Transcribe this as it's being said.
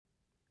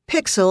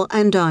Pixel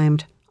and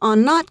Dimed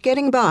on Not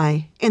Getting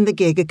By in the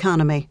Gig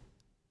Economy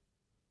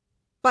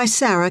by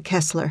Sarah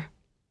Kessler.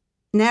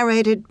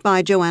 Narrated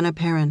by Anna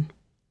Perrin.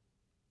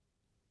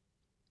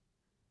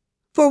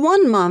 For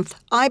 1 month,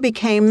 I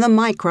became the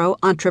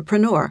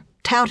micro-entrepreneur,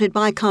 touted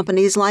by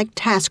companies like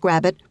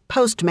TaskRabbit,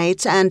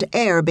 Postmates, and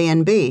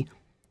Airbnb.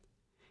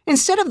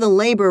 Instead of the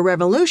labor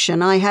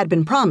revolution I had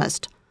been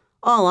promised,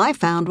 all I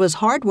found was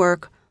hard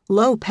work,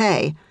 low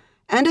pay,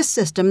 and a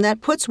system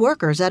that puts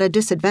workers at a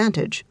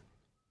disadvantage.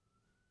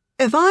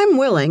 If I'm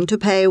willing to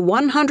pay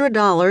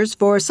 $100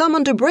 for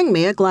someone to bring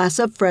me a glass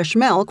of fresh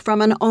milk from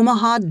an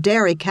Omaha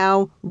dairy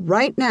cow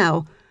right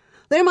now,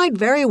 there might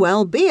very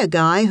well be a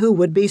guy who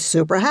would be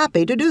super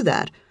happy to do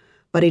that,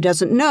 but he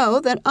doesn't know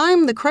that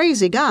I'm the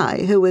crazy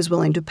guy who is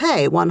willing to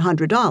pay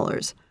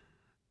 $100.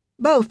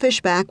 Bo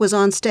Fishback was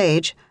on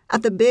stage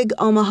at the big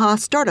Omaha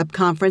Startup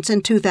Conference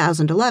in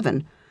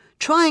 2011,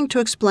 trying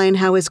to explain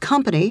how his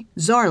company,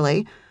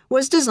 Zarly,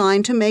 was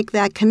designed to make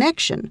that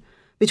connection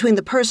between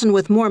the person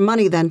with more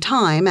money than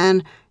time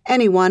and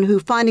anyone who,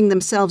 finding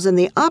themselves in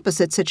the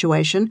opposite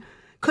situation,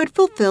 could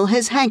fulfill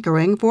his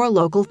hankering for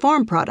local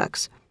farm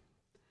products.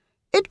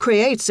 It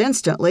creates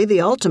instantly the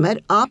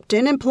ultimate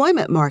opt-in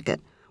employment market,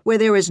 where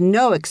there is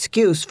no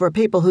excuse for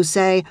people who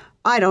say,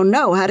 "I don't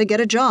know how to get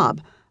a job.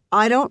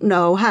 I don't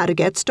know how to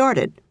get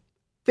started."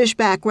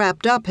 Fishback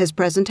wrapped up his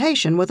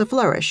presentation with a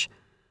flourish.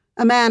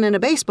 A man in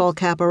a baseball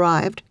cap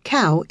arrived,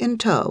 cow in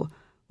tow,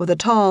 with a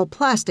tall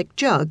plastic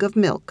jug of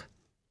milk.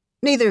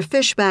 Neither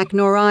Fishback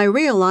nor I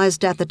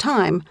realized at the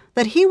time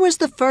that he was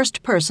the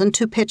first person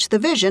to pitch the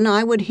vision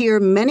I would hear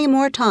many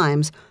more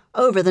times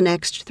over the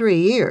next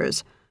 3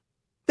 years.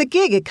 The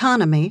gig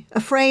economy, a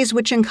phrase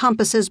which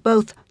encompasses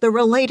both the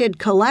related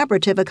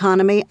collaborative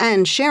economy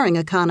and sharing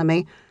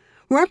economy,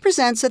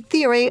 represents a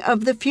theory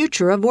of the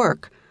future of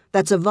work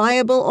that's a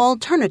viable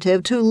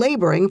alternative to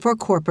laboring for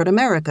corporate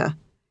America.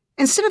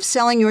 Instead of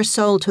selling your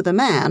soul to the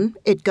man,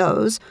 it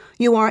goes,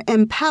 you are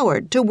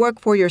empowered to work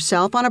for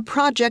yourself on a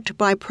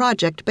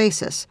project-by-project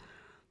basis.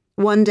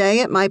 One day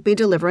it might be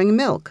delivering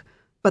milk,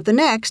 but the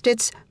next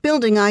it's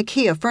building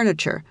IKEA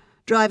furniture,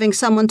 driving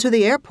someone to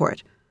the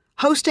airport,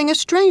 hosting a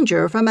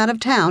stranger from out of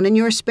town in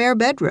your spare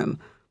bedroom,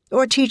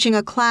 or teaching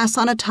a class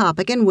on a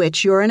topic in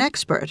which you're an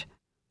expert.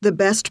 The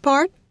best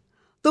part?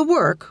 The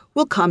work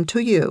will come to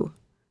you,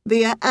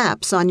 via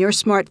apps on your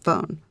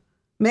smartphone,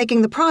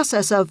 making the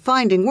process of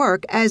finding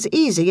work as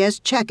easy as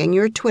checking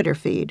your Twitter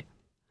feed.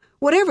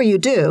 Whatever you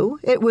do,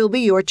 it will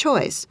be your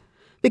choice,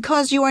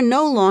 because you are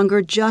no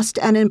longer just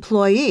an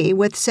employee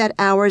with set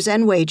hours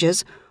and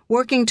wages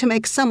working to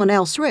make someone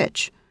else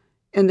rich.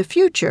 In the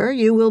future,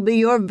 you will be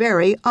your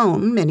very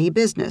own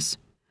mini-business.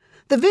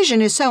 The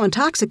vision is so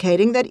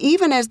intoxicating that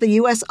even as the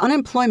U.S.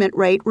 unemployment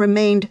rate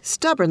remained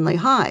stubbornly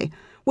high,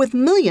 with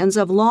millions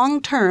of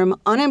long-term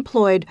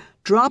unemployed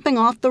dropping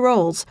off the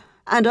rolls,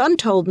 and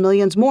untold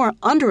millions more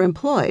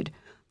underemployed,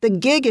 the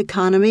gig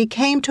economy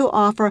came to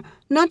offer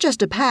not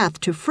just a path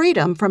to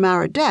freedom from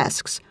our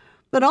desks,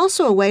 but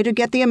also a way to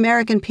get the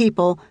American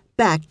people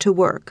back to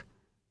work.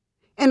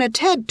 In a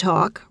TED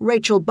Talk,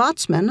 Rachel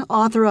Botsman,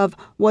 author of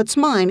What's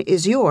Mine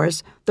is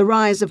Yours, The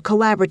Rise of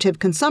Collaborative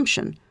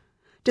Consumption,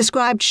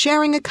 described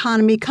sharing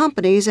economy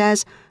companies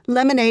as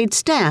lemonade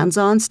stands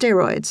on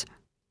steroids.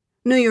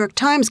 New York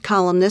Times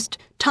columnist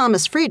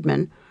Thomas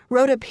Friedman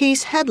wrote a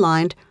piece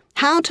headlined,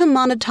 "How to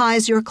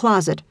Monetize Your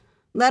Closet,"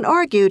 that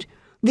argued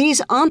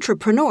these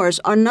entrepreneurs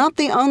are not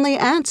the only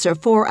answer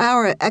for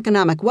our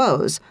economic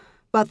woes,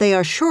 but they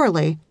are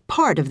surely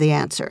part of the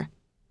answer.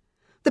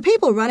 The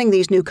people running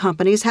these new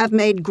companies have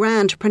made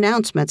grand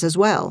pronouncements as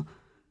well.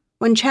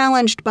 When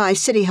challenged by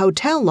city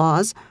hotel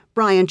laws,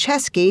 Brian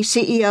Chesky,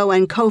 CEO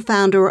and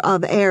co-founder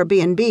of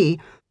Airbnb,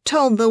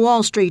 told the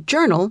Wall Street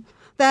Journal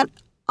that,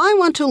 "I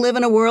want to live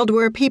in a world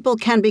where people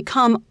can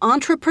become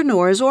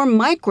entrepreneurs or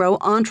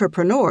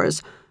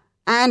micro-entrepreneurs,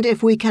 and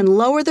if we can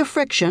lower the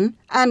friction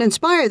and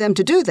inspire them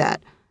to do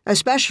that,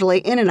 especially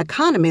in an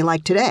economy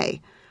like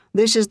today,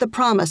 this is the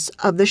promise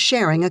of the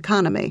sharing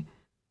economy."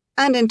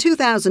 And in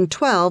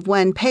 2012,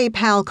 when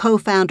PayPal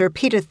co-founder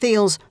Peter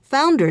Thiel's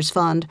Founders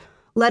Fund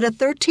led a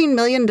 $13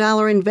 million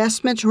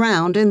investment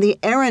round in the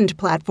errand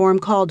platform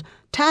called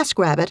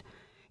TaskRabbit,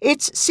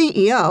 its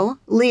CEO,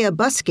 Leah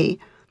Buskey,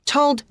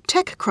 told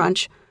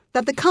TechCrunch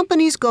that the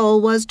company's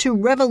goal was to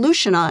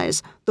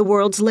revolutionize the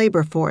world's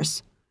labor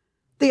force.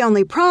 The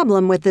only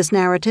problem with this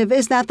narrative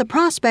is that the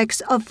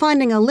prospects of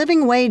finding a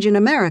living wage in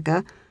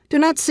America do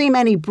not seem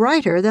any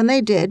brighter than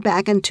they did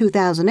back in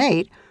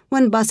 2008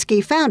 when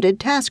Buskey founded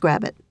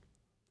TaskRabbit.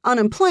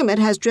 Unemployment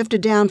has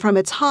drifted down from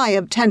its high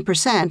of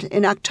 10%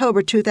 in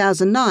October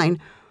 2009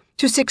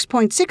 to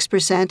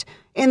 6.6%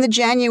 in the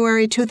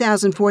January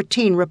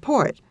 2014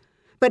 report.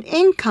 But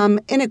income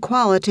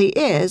inequality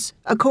is,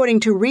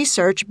 according to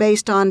research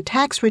based on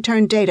tax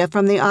return data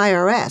from the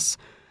IRS,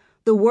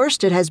 the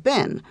worst it has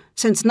been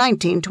since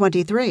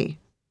 1923.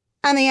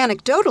 And the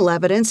anecdotal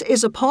evidence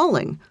is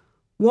appalling.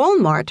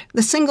 Walmart,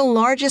 the single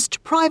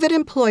largest private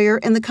employer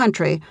in the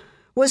country,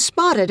 was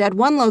spotted at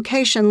one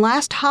location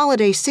last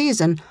holiday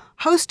season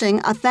hosting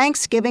a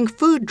Thanksgiving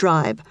food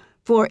drive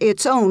for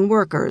its own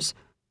workers.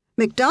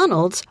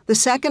 McDonald's, the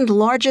second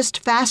largest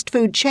fast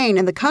food chain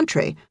in the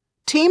country,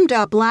 teamed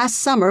up last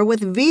summer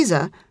with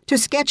Visa to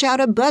sketch out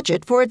a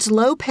budget for its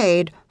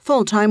low-paid,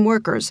 full-time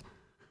workers.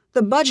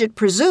 The budget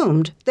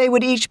presumed they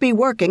would each be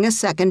working a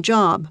second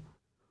job.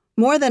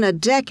 More than a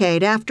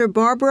decade after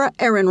Barbara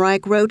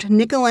Ehrenreich wrote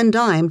Nickel and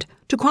Dimed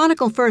to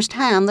chronicle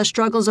firsthand the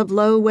struggles of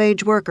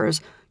low-wage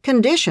workers,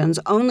 conditions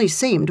only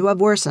seem to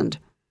have worsened.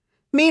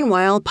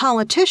 Meanwhile,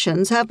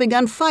 politicians have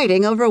begun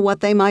fighting over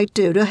what they might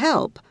do to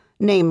help,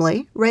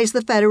 namely, raise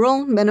the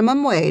federal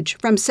minimum wage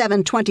from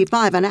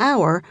 $7.25 an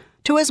hour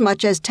to as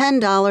much as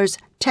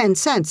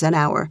 $10.10 an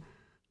hour.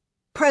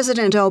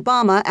 President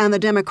Obama and the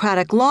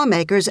Democratic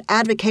lawmakers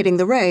advocating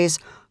the raise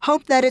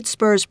hope that it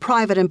spurs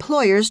private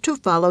employers to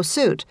follow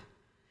suit.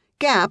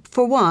 Gap,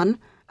 for one,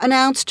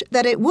 announced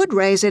that it would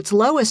raise its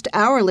lowest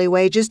hourly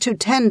wages to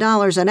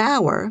 $10 an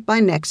hour by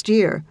next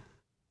year.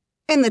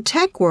 In the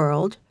tech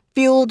world,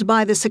 fueled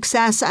by the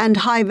success and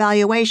high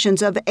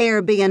valuations of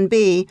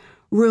Airbnb,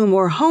 room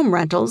or home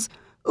rentals,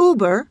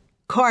 Uber,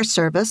 car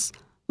service,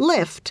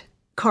 Lyft,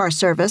 car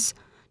service,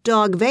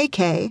 dog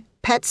vacay,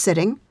 pet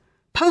sitting,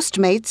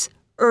 Postmates,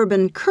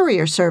 urban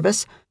courier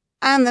service,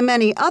 and the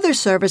many other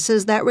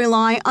services that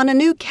rely on a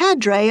new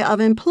cadre of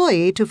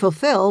employee to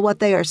fulfill what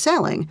they are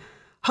selling,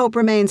 hope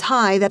remains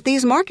high that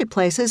these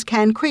marketplaces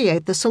can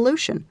create the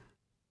solution.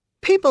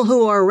 People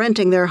who are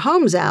renting their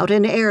homes out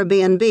in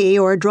Airbnb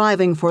or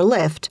driving for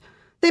Lyft,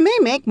 they may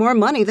make more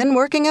money than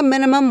working a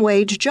minimum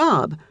wage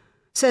job,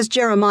 says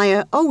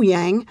Jeremiah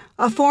Ouyang,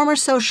 a former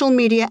social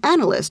media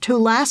analyst who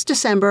last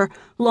December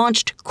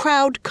launched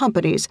Crowd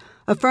Companies,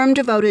 a firm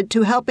devoted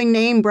to helping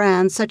name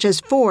brands such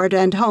as Ford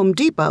and Home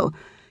Depot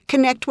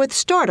connect with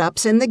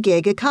startups in the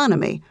gig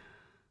economy.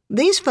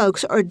 These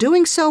folks are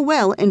doing so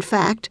well, in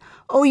fact,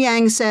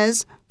 Ouyang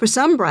says, for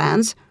some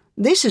brands,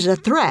 this is a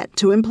threat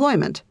to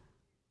employment.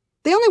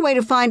 The only way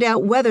to find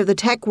out whether the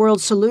tech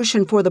world's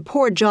solution for the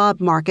poor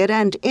job market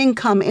and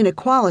income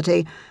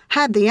inequality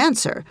had the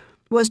answer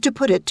was to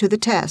put it to the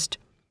test.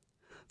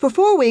 For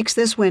 4 weeks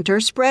this winter,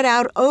 spread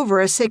out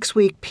over a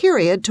 6-week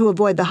period to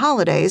avoid the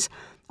holidays,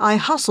 I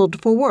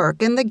hustled for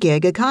work in the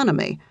gig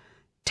economy.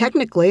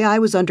 Technically, I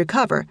was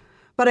undercover,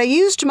 but I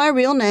used my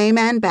real name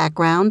and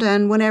background,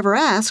 and whenever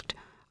asked,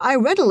 I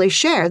readily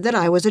shared that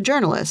I was a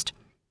journalist.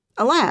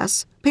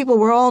 Alas, people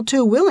were all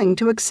too willing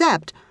to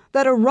accept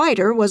that a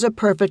writer was a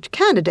perfect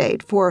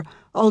candidate for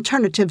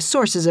alternative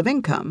sources of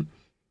income.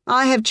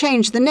 I have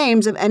changed the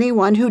names of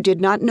anyone who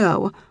did not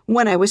know,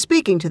 when I was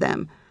speaking to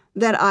them,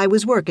 that I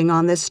was working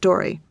on this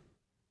story.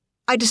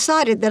 I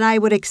decided that I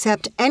would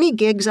accept any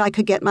gigs I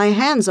could get my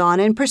hands on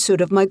in pursuit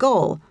of my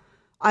goal.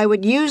 I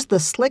would use the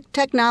slick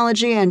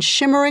technology and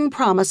shimmering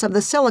promise of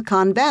the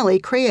Silicon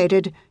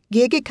Valley-created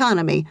gig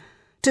economy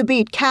to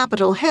beat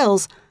Capitol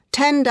Hill's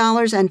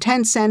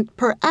 $10.10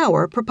 per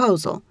hour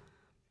proposal.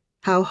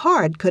 How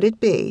hard could it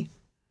be?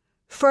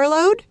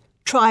 Furloughed?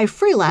 Try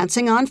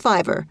freelancing on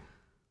Fiverr.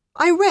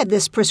 I read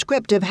this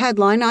prescriptive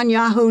headline on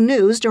Yahoo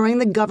News during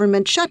the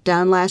government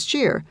shutdown last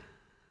year.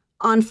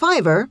 On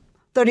Fiverr,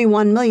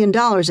 $31 million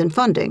in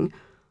funding,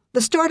 the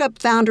startup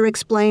founder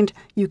explained,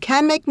 you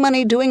can make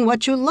money doing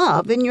what you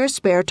love in your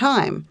spare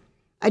time.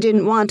 I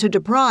didn't want to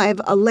deprive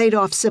a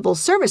laid-off civil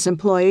service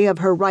employee of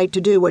her right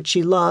to do what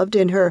she loved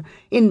in her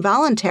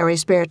involuntary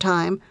spare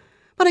time,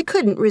 but I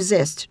couldn't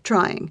resist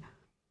trying.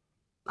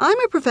 I'm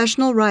a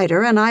professional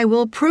writer, and I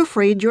will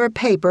proofread your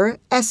paper,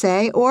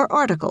 essay, or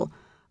article,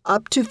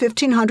 up to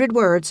 1,500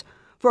 words,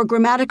 for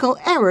grammatical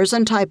errors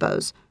and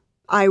typos.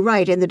 I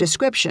write in the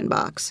description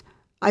box.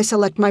 I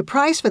select my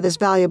price for this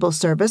valuable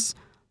service,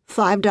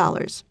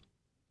 $5.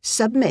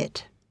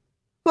 Submit.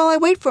 While I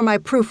wait for my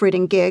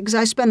proofreading gigs,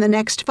 I spend the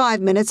next 5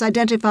 minutes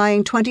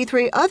identifying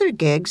 23 other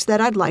gigs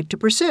that I'd like to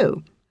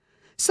pursue.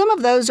 Some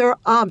of those are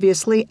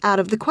obviously out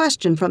of the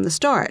question from the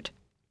start.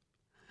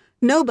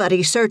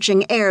 Nobody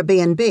searching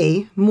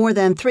Airbnb, more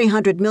than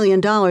 $300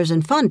 million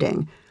in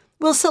funding,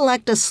 will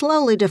select a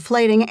slowly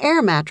deflating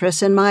air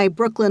mattress in my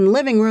Brooklyn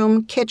living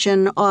room,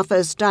 kitchen,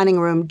 office, dining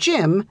room,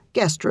 gym,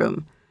 guest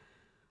room.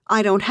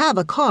 I don't have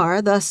a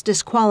car, thus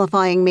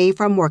disqualifying me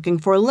from working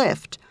for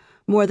Lyft,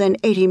 more than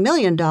 $80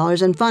 million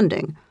in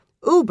funding,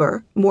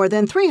 Uber, more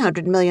than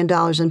 $300 million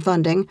in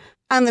funding,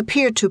 and the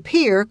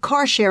peer-to-peer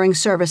car-sharing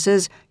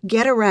services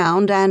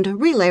Get-Around and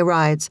Relay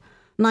Rides,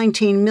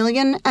 $19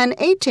 million and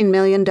 $18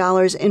 million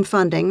in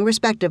funding,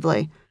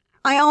 respectively.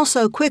 I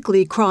also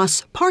quickly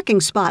cross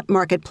parking spot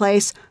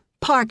marketplace,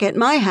 Park at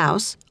My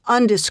House,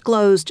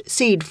 undisclosed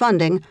seed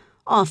funding,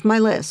 off my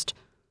list.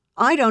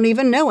 I don't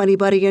even know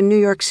anybody in New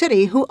York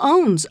City who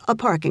owns a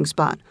parking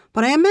spot,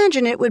 but I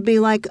imagine it would be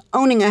like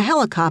owning a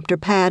helicopter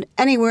pad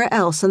anywhere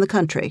else in the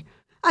country.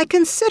 I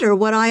consider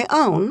what I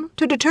own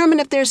to determine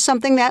if there's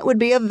something that would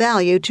be of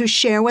value to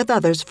share with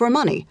others for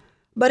money.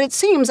 But it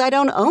seems I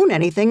don't own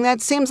anything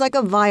that seems like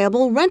a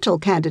viable rental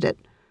candidate,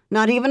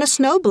 not even a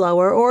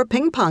snowblower or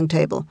ping pong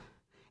table.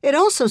 It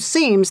also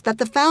seems that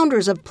the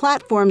founders of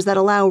platforms that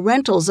allow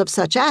rentals of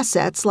such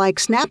assets like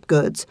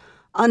Snapgoods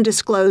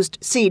undisclosed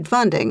seed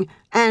funding,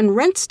 and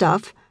Rent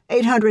Stuff,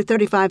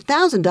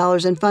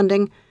 $835,000 in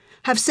funding,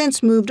 have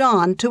since moved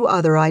on to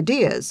other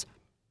ideas.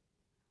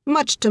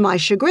 Much to my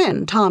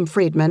chagrin, Tom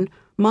Friedman,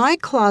 my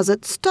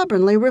closet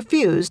stubbornly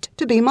refused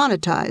to be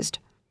monetized.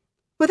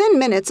 Within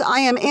minutes, I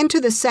am into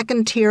the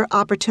second-tier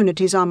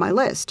opportunities on my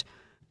list.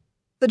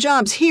 The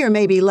jobs here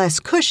may be less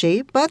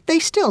cushy, but they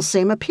still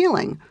seem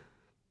appealing.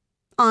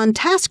 On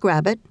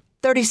TaskRabbit,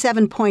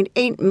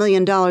 $37.8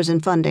 million in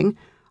funding,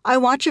 I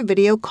watch a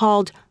video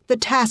called The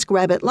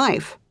TaskRabbit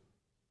Life.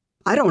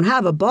 I don't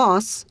have a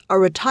boss, a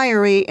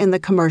retiree in the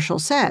commercial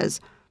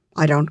says.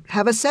 I don't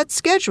have a set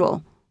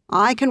schedule.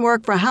 I can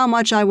work for how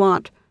much I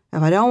want.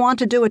 If I don't want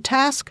to do a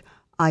task,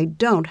 I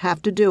don't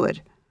have to do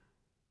it.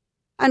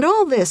 And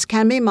all this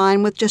can be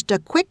mine with just a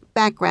quick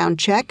background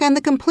check and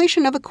the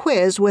completion of a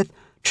quiz with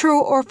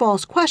true or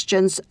false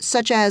questions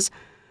such as,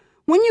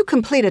 when you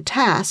complete a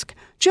task,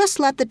 just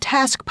let the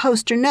task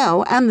poster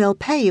know and they'll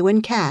pay you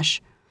in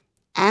cash.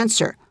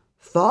 Answer: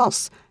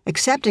 false.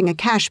 Accepting a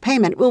cash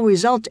payment will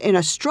result in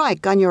a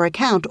strike on your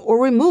account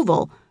or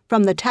removal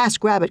from the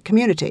TaskRabbit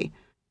community.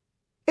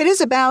 It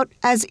is about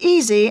as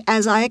easy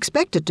as I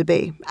expect it to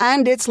be,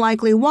 and it's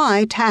likely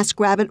why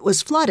TaskRabbit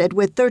was flooded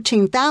with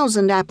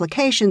 13,000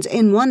 applications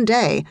in one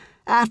day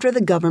after the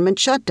government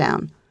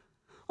shutdown.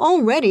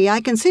 Already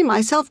I can see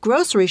myself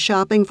grocery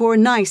shopping for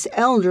nice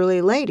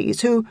elderly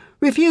ladies who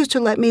refuse to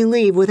let me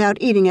leave without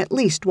eating at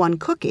least one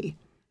cookie.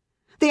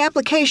 The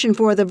application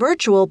for the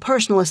virtual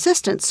personal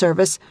assistant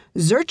service,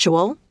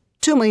 Zirtual,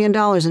 $2 million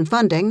in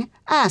funding,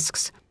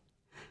 asks,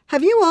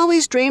 have you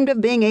always dreamed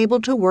of being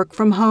able to work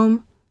from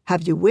home?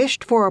 Have you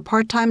wished for a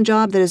part-time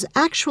job that is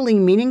actually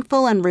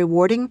meaningful and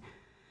rewarding?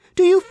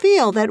 Do you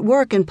feel that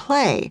work and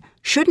play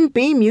shouldn't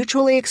be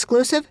mutually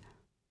exclusive?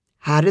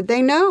 How did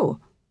they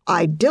know?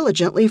 I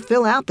diligently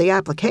fill out the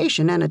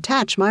application and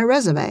attach my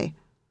resume.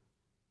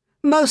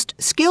 Most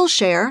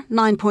Skillshare,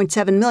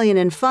 $9.7 million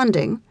in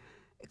funding.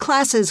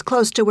 Classes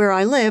close to where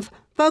I live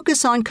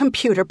focus on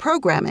computer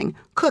programming,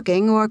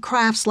 cooking, or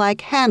crafts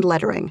like hand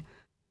lettering.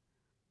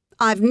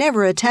 I've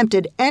never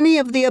attempted any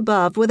of the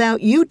above without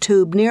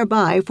YouTube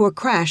nearby for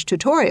crash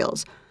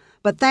tutorials,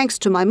 but thanks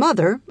to my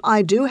mother,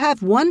 I do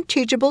have one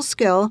teachable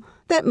skill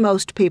that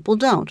most people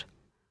don't.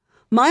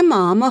 My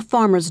mom, a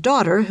farmer's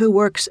daughter who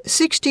works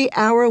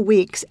 60-hour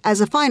weeks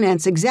as a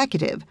finance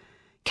executive,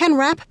 can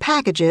wrap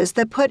packages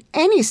that put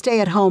any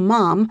stay-at-home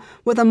mom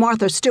with a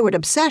Martha Stewart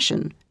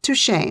obsession to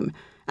shame,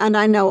 and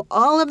I know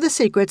all of the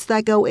secrets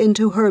that go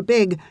into her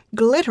big,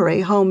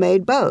 glittery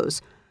homemade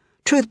bows.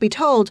 Truth be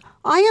told,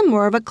 I am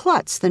more of a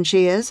klutz than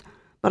she is,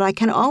 but I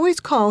can always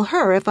call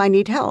her if I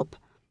need help.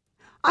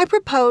 I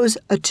propose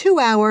a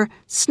 2-hour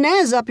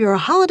snazz up your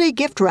holiday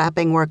gift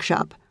wrapping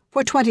workshop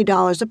for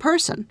 $20 a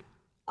person.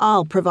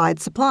 I'll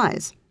provide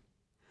supplies.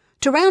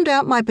 To round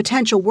out my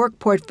potential work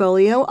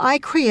portfolio, I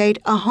create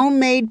a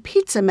homemade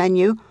pizza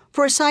menu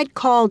for a site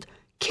called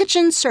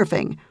Kitchen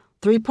Surfing,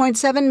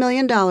 $3.7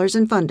 million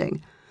in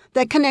funding,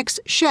 that connects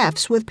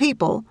chefs with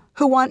people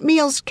who want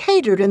meals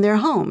catered in their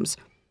homes.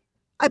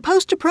 I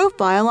post a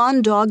profile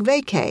on Dog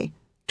Vacay,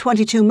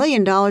 $22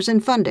 million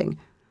in funding,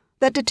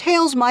 that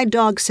details my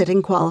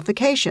dog-sitting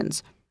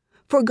qualifications.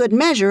 For good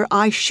measure,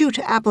 I shoot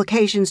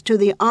applications to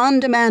the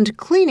on-demand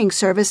cleaning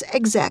service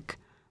Exec,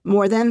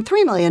 more than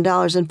 $3 million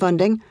in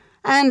funding,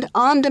 and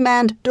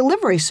on-demand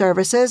delivery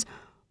services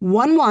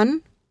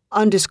 11,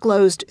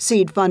 undisclosed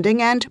seed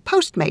funding, and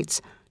Postmates,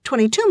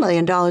 $22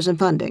 million in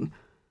funding.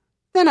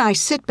 Then I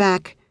sit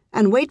back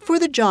and wait for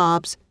the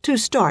jobs to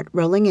start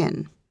rolling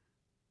in.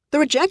 The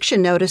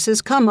rejection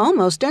notices come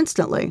almost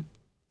instantly.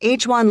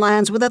 Each one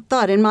lands with a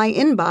thud in my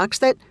inbox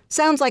that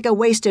sounds like a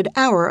wasted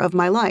hour of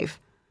my life.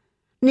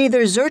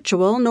 Neither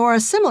Zirtual nor a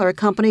similar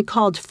company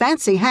called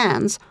Fancy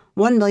Hands,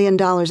 $1 million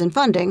in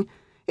funding,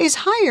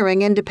 is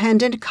hiring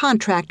independent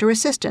contractor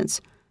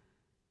assistants.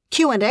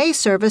 Q&A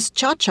service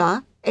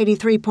Cha-Cha,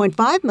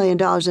 $83.5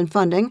 million in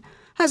funding,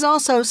 has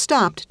also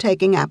stopped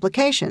taking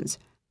applications.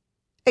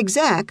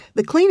 Exec,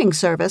 the cleaning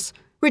service,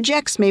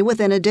 rejects me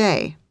within a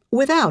day,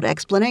 without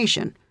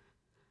explanation.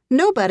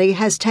 Nobody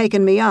has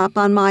taken me up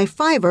on my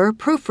Fiverr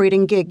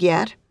proofreading gig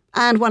yet,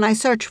 and when I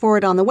search for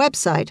it on the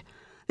website,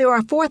 there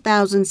are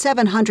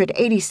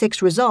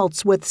 4,786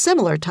 results with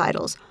similar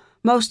titles,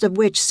 most of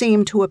which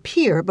seem to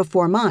appear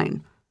before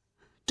mine.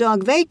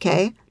 Dog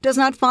Vacay does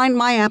not find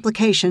my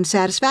application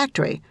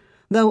satisfactory,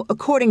 though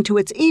according to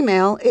its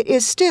email, it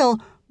is still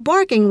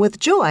barking with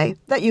joy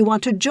that you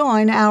want to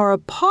join our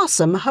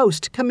possum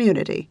host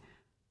community.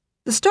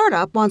 The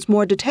startup wants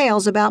more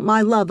details about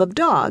my love of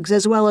dogs,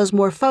 as well as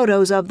more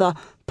photos of the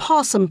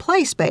possum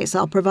play space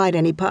I'll provide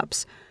any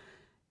pups.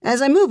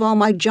 As I move all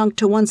my junk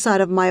to one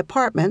side of my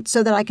apartment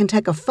so that I can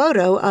take a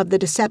photo of the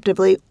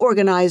deceptively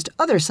organized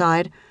other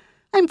side,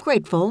 I'm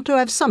grateful to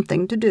have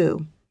something to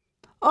do.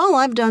 All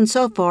I've done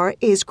so far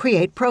is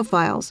create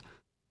profiles.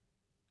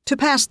 To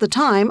pass the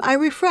time, I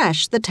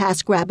refresh the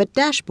TaskRabbit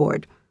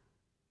dashboard.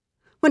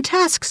 When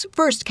tasks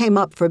first came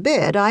up for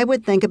bid, I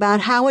would think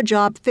about how a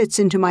job fits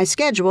into my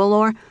schedule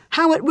or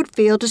how it would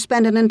feel to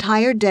spend an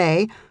entire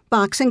day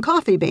boxing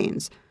coffee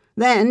beans.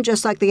 Then,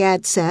 just like the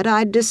ad said,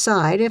 I'd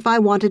decide if I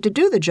wanted to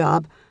do the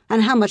job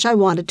and how much I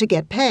wanted to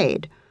get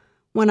paid.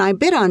 When I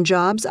bid on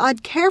jobs,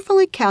 I'd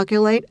carefully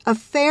calculate a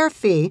fair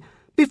fee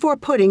before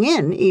putting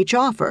in each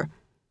offer.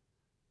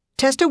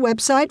 Test a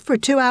website for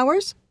 2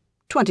 hours?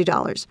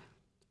 $20.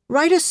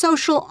 Write a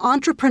social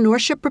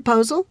entrepreneurship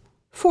proposal?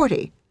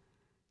 $40.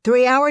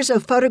 3 hours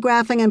of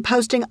photographing and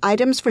posting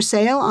items for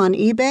sale on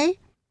eBay?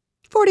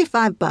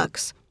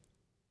 $45.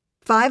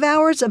 5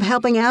 hours of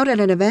helping out at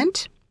an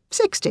event?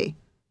 $60.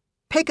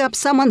 Pick up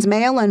someone's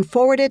mail and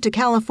forward it to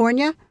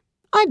California?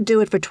 I'd do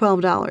it for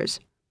 $12.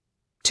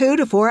 2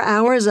 to 4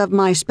 hours of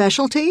my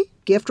specialty,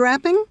 gift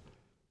wrapping?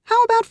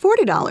 How about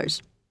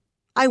 $40?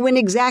 I win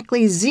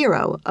exactly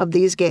 0 of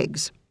these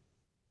gigs.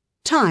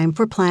 Time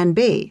for Plan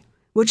B,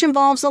 which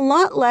involves a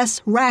lot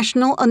less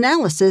rational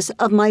analysis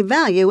of my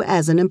value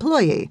as an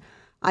employee.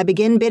 I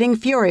begin bidding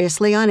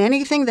furiously on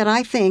anything that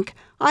I think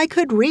I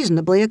could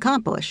reasonably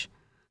accomplish.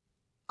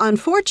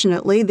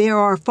 Unfortunately, there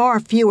are far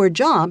fewer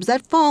jobs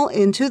that fall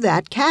into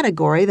that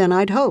category than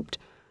I'd hoped.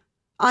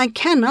 I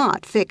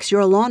cannot fix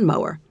your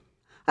lawnmower.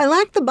 I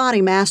lack the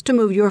body mass to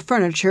move your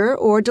furniture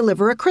or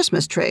deliver a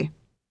Christmas tree.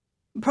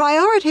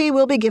 Priority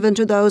will be given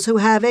to those who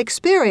have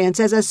experience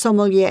as a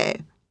sommelier.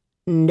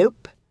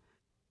 Nope.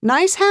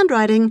 Nice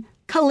handwriting,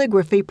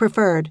 calligraphy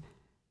preferred.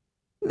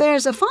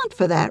 There's a font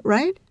for that,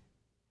 right?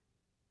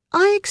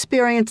 I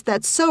experienced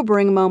that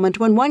sobering moment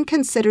when one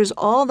considers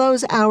all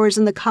those hours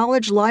in the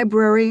college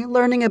library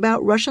learning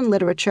about Russian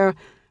literature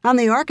and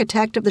the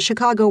architect of the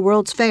Chicago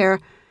World's Fair,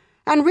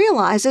 and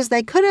realizes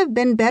they could have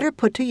been better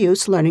put to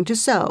use learning to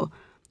sew,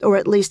 or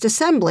at least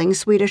assembling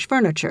Swedish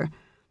furniture.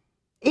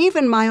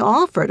 Even my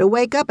offer to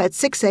wake up at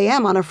 6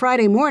 a.m. on a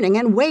Friday morning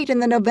and wait in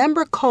the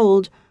November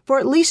cold for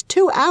at least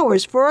 2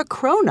 hours for a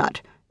cronut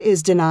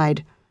is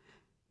denied.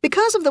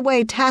 Because of the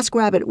way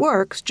TaskRabbit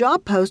works,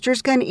 job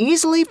posters can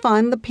easily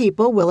find the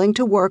people willing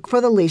to work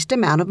for the least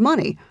amount of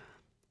money.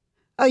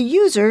 A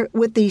user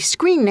with the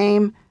screen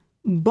name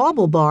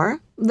BaubleBar,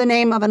 the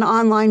name of an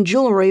online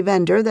jewelry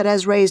vendor that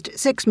has raised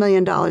 $6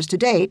 million to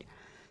date,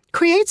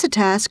 creates a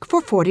task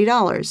for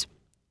 $40.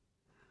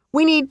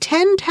 We need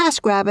 10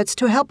 TaskRabbits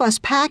to help us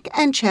pack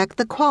and check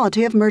the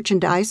quality of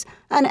merchandise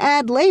and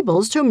add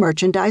labels to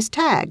merchandise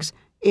tags,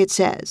 it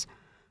says.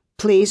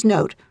 Please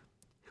note,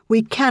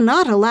 we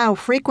cannot allow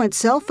frequent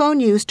cell phone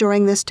use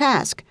during this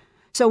task,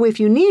 so if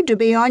you need to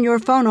be on your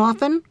phone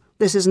often,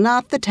 this is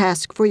not the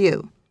task for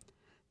you.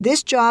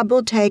 This job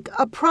will take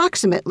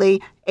approximately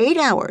 8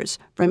 hours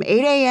from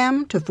 8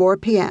 a.m. to 4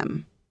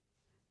 p.m.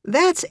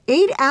 That's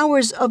 8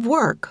 hours of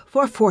work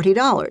for $40,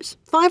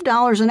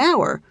 $5 an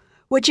hour,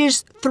 which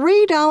is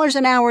 $3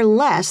 an hour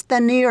less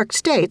than New York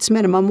State's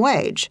minimum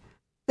wage.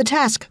 The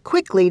task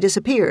quickly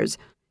disappears.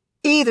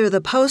 Either the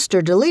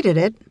poster deleted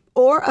it,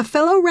 or a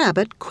fellow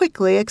rabbit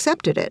quickly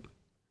accepted it.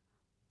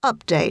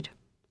 Update.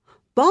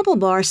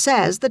 BaubleBar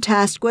says the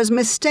task was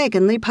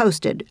mistakenly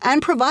posted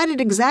and provided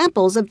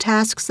examples of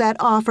tasks that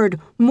offered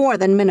more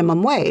than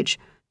minimum wage.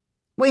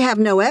 We have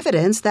no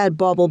evidence that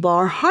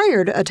BaubleBar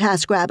hired a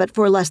TaskRabbit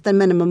for less than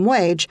minimum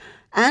wage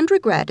and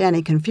regret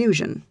any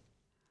confusion.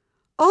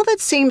 All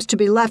that seems to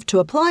be left to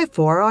apply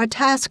for are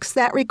tasks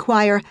that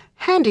require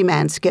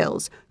handyman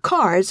skills,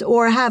 cars,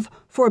 or have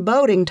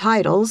foreboding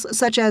titles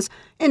such as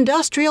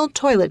industrial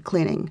toilet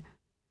cleaning.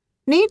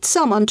 Need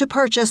someone to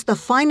purchase the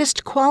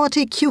finest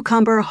quality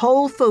cucumber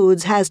Whole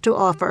Foods has to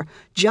offer,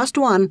 just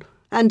one,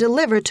 and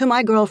deliver to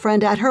my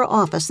girlfriend at her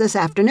office this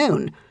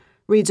afternoon,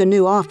 reads a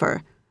new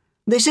offer.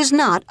 This is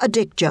not a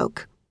dick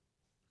joke.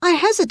 I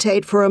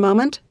hesitate for a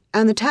moment,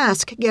 and the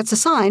task gets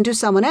assigned to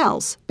someone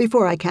else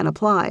before I can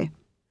apply.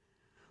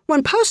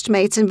 When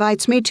Postmates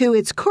invites me to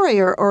its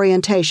courier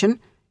orientation,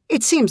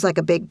 it seems like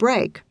a big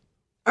break.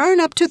 Earn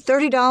up to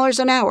 $30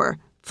 an hour,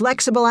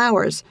 flexible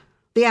hours,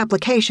 the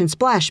application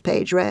splash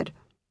page read.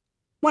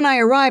 When I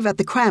arrive at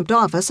the cramped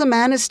office, a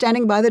man is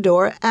standing by the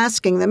door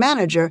asking the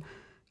manager,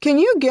 "Can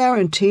you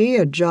guarantee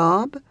a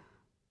job?"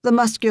 The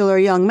muscular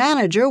young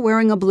manager,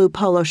 wearing a blue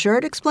polo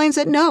shirt, explains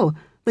that no,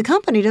 the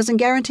company doesn't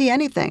guarantee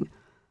anything.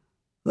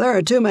 "There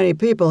are too many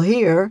people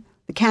here,"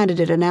 the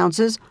candidate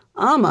announces.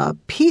 "I'm a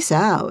peace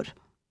out."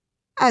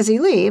 As he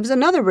leaves,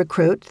 another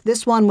recruit,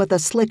 this one with a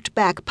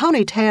slicked-back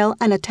ponytail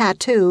and a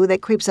tattoo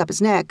that creeps up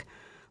his neck,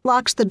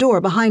 locks the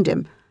door behind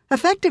him,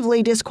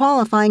 effectively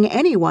disqualifying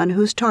anyone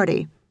who's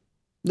tardy.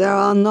 "There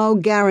are no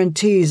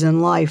guarantees in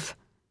life,"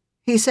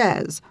 he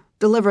says,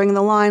 delivering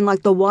the line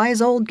like the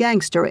wise old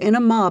gangster in a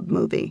mob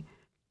movie.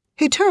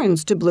 He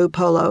turns to Blue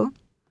Polo.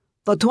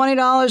 "The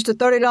 $20 to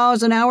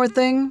 $30 an hour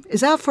thing,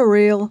 is that for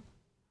real?"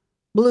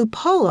 Blue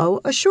Polo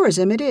assures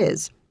him it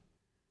is.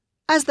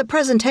 As the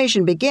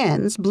presentation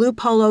begins, Blue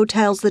Polo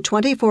tells the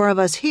 24 of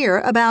us here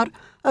about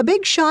a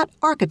big-shot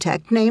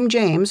architect named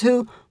James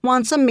who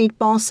wants a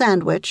meatball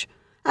sandwich,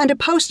 and a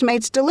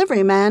Postmates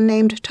delivery man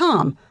named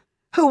Tom,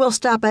 who will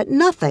stop at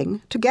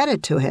nothing to get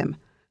it to him.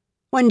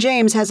 When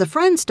James has a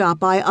friend stop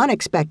by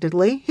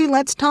unexpectedly, he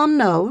lets Tom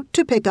know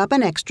to pick up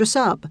an extra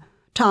sub.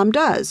 Tom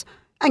does,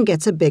 and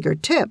gets a bigger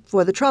tip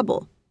for the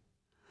trouble.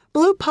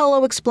 Blue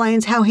Polo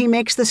explains how he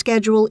makes the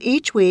schedule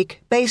each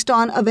week based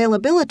on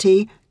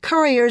availability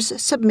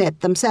couriers submit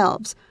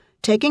themselves,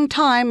 taking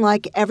time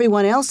like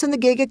everyone else in the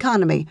gig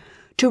economy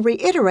to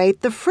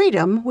reiterate the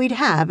freedom we'd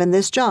have in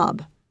this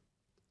job.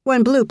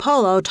 When Blue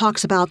Polo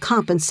talks about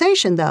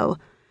compensation, though,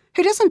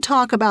 he doesn't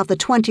talk about the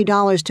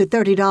 $20 to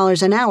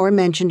 $30 an hour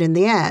mentioned in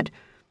the ad.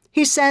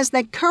 He says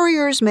that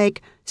couriers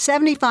make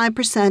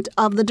 75%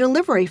 of the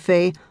delivery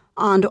fee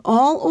on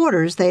all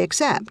orders they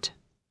accept.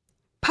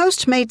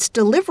 Postmates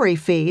delivery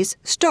fees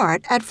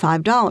start at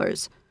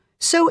 $5.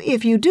 So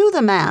if you do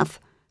the math,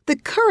 the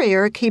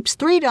courier keeps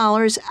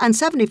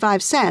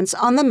 $3.75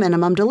 on the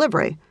minimum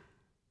delivery.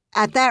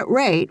 At that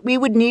rate, we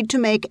would need to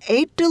make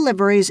 8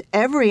 deliveries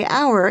every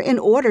hour in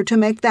order to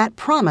make that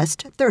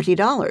promised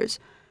 $30.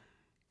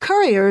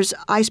 Couriers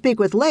I speak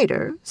with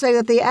later say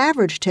that the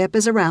average tip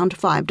is around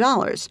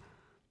 $5.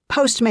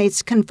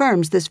 Postmates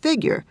confirms this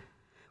figure,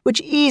 which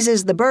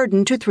eases the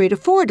burden to 3 to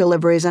 4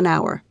 deliveries an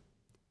hour,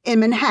 in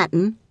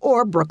Manhattan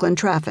or Brooklyn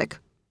traffic,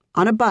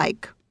 on a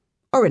bike,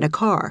 or in a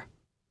car.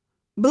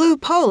 Blue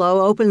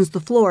Polo opens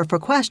the floor for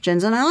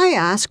questions, and I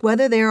ask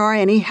whether there are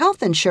any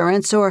health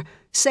insurance or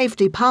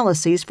safety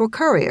policies for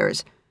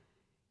couriers.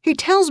 He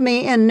tells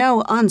me in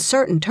no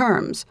uncertain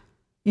terms,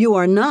 "You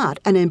are not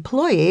an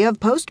employee of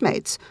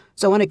Postmates,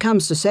 so when it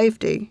comes to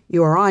safety,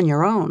 you are on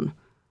your own."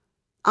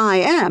 I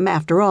am,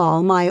 after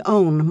all, my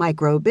own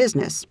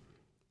micro-business.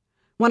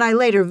 When I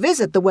later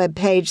visit the web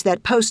page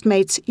that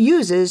Postmates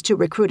uses to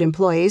recruit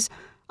employees,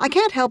 I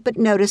can't help but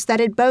notice that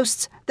it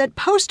boasts that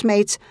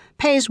Postmates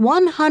pays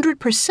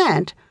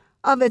 100%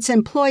 of its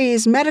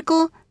employees'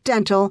 medical,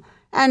 dental,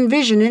 and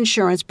vision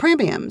insurance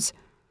premiums.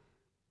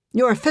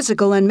 "Your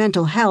physical and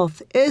mental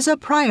health is a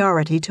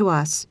priority to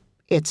us,"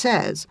 it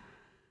says.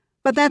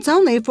 But that's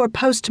only for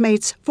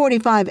Postmates'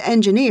 45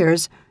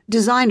 engineers,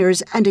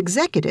 designers, and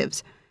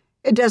executives.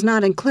 It does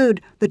not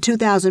include the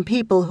 2,000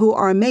 people who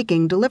are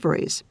making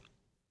deliveries.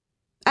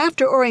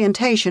 After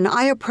orientation,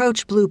 I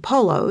approach Blue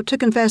Polo to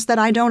confess that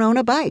I don't own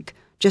a bike,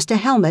 just a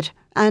helmet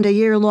and a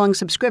year-long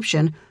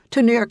subscription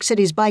to New York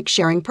City's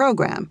bike-sharing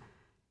program.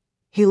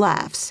 He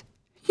laughs.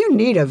 "You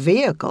need a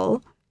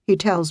vehicle," he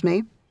tells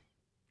me.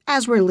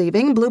 As we're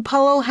leaving, Blue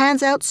Polo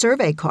hands out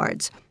survey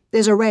cards.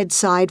 There's a red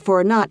side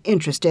for not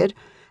interested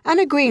and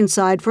a green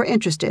side for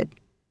interested.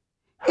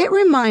 It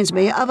reminds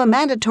me of a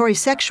mandatory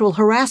sexual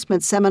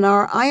harassment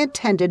seminar I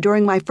attended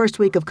during my first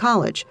week of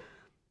college.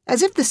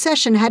 As if the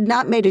session had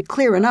not made it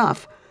clear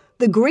enough,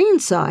 the green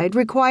side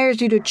requires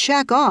you to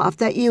check off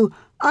that you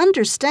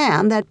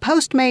understand that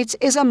Postmates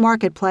is a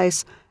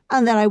marketplace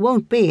and that I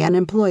won't be an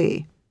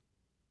employee.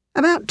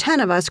 About 10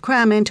 of us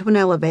cram into an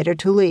elevator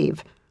to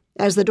leave.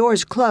 As the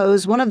doors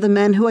close, one of the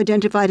men who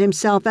identified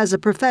himself as a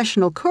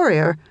professional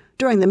courier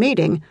during the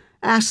meeting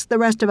asks the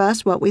rest of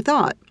us what we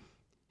thought.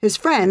 His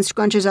friend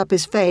scrunches up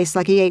his face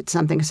like he ate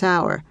something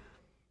sour.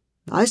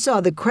 "I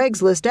saw the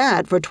Craigslist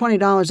ad for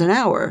 $20 an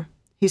hour,"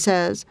 he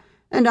says,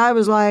 "and I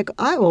was like,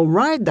 I will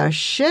ride the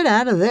shit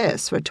out of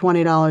this for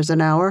 $20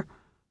 an hour."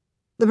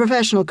 The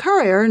professional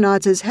courier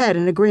nods his head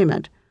in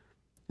agreement.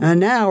 "And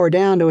now we're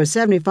down to a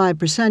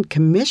 75%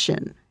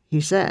 commission,"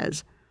 he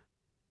says.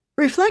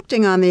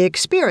 Reflecting on the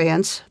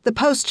experience, the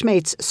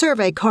Postmates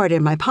survey card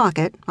in my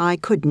pocket, I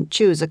couldn't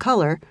choose a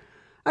color,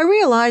 I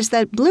realized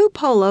that Blue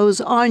Polo's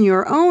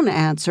on-your-own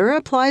answer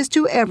applies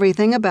to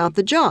everything about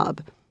the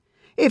job.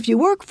 If you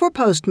work for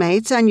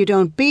Postmates and you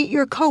don't beat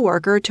your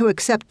coworker to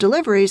accept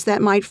deliveries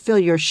that might fill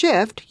your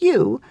shift,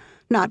 you,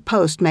 not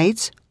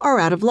Postmates, are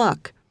out of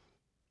luck.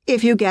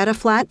 If you get a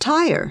flat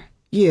tire,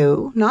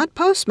 you, not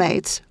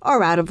Postmates,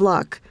 are out of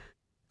luck.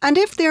 And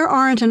if there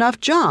aren't enough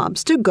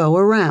jobs to go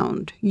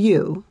around,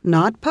 you,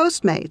 not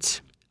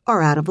Postmates,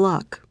 are out of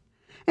luck.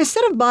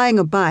 Instead of buying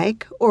a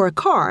bike or a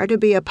car to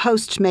be a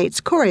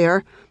Postmates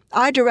courier,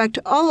 I direct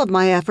all of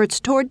my efforts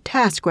toward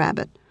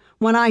TaskRabbit.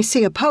 When I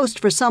see a post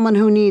for someone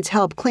who needs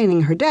help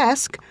cleaning her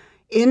desk,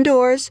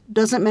 indoors,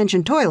 doesn't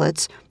mention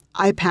toilets,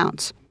 I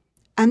pounce.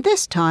 And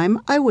this time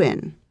I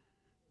win.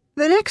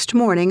 The next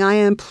morning I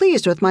am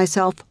pleased with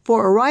myself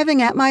for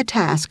arriving at my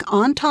task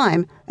on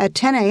time at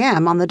 10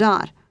 a.m. on the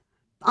dot.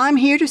 "I'm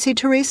here to see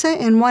Teresa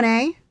in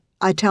 1A,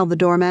 I tell the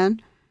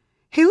doorman.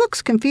 He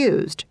looks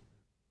confused.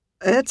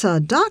 "It's a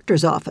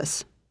doctor's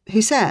office,"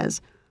 he says,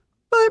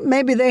 "but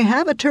maybe they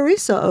have a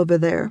Teresa over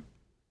there."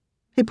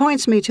 He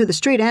points me to the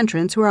street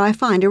entrance where I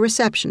find a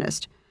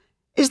receptionist.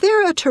 "Is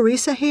there a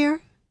Teresa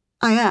here?"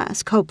 I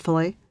ask,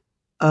 hopefully.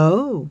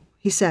 "Oh,"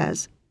 he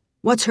says.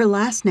 "What's her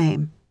last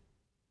name?"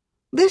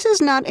 This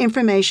is not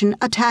information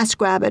a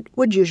TaskRabbit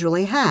would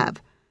usually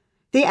have.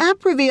 The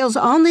app reveals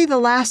only the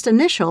last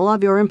initial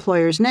of your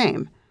employer's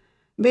name.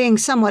 Being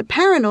somewhat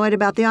paranoid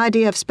about the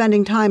idea of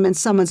spending time in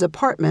someone's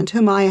apartment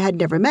whom I had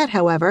never met,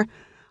 however,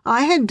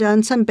 I had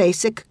done some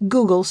basic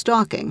Google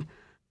stalking.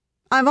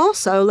 I've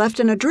also left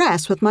an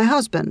address with my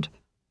husband.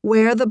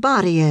 "Where the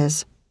body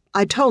is,"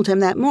 I told him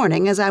that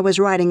morning as I was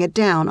writing it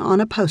down on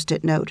a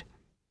Post-it note.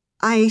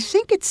 "I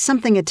think it's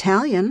something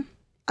Italian,"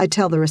 I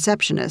tell the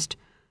receptionist.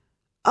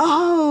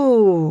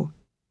 "Oh!"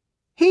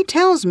 He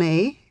tells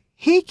me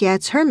He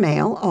gets her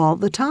mail all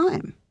the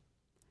time.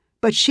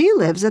 But she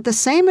lives at the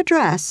same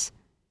address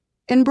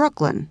in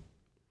Brooklyn.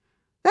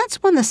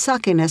 That's when the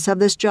suckiness of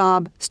this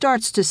job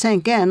starts to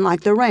sink in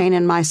like the rain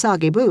in my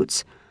soggy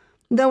boots.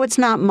 Though it's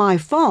not my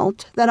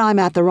fault that I'm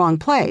at the wrong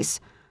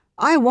place,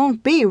 I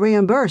won't be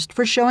reimbursed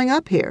for showing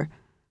up here.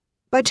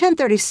 By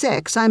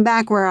 10:36, I'm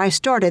back where I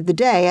started the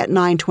day at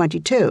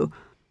 9:22.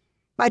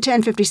 By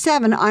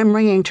 10:57, I'm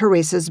ringing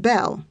Teresa's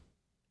bell.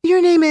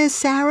 "Your name is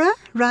Sarah,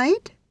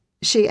 right?"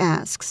 she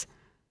asks.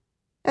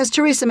 As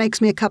Teresa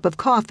makes me a cup of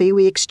coffee,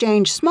 we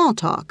exchange small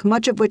talk,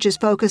 much of which is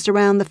focused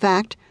around the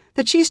fact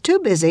that she's too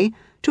busy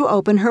to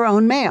open her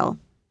own mail.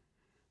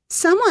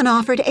 "Someone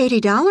offered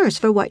 $80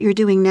 for what you're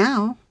doing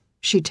now,"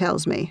 she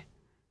tells me.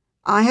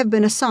 I have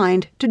been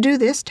assigned to do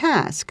this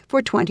task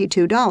for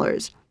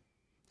 $22.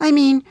 I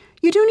mean,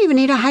 you don't even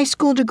need a high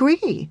school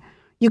degree.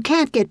 You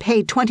can't get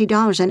paid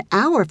 $20 an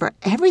hour for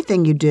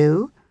everything you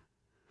do.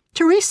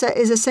 Teresa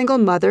is a single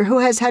mother who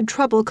has had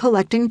trouble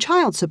collecting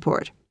child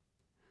support.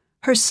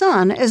 Her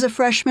son is a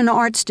freshman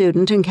art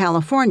student in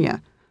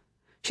California.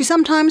 She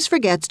sometimes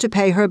forgets to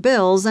pay her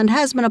bills and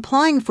has been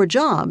applying for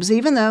jobs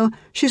even though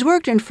she's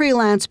worked in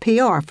freelance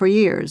PR for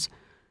years.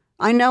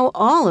 I know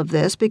all of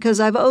this because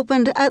I've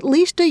opened at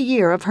least a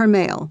year of her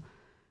mail.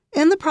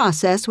 In the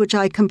process, which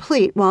I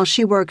complete while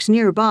she works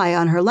nearby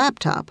on her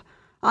laptop,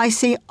 I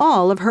see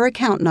all of her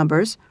account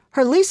numbers,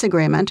 her lease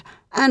agreement,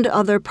 and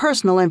other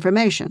personal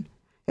information.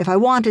 If I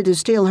wanted to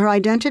steal her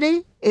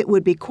identity, it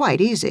would be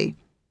quite easy.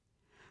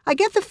 I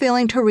get the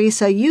feeling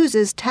Teresa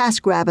uses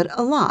TaskRabbit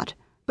a lot,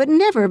 but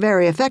never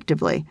very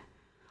effectively.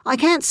 I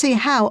can't see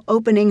how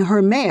opening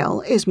her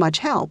mail is much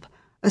help,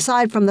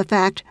 aside from the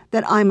fact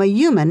that I'm a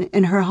human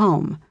in her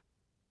home.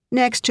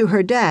 Next to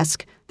her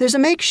desk, there's a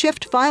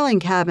makeshift filing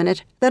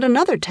cabinet that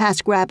another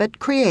TaskRabbit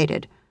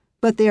created,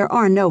 but there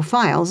are no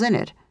files in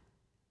it.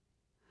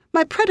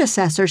 My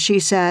predecessor, she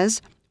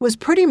says, was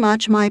pretty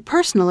much my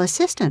personal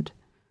assistant.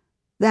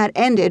 That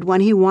ended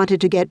when he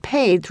wanted to get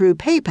paid through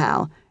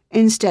PayPal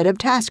instead of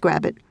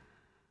TaskRabbit.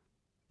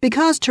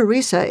 Because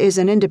Teresa is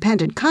an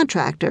independent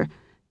contractor,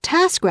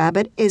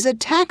 TaskRabbit is a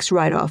tax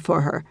write-off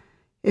for her.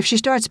 If she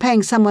starts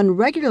paying someone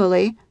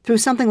regularly through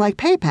something like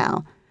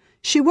PayPal,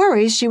 she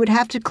worries she would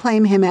have to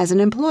claim him as an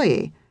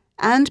employee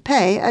and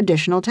pay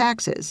additional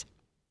taxes.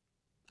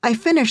 I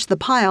finished the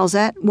piles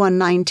at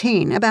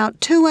 1:19, about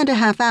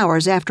 2.5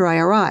 hours after I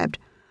arrived.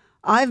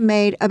 I've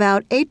made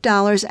about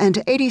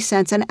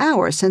 $8.80 an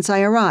hour since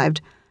I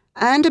arrived,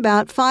 and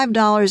about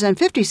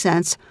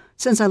 $5.50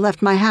 since I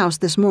left my house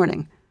this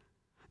morning.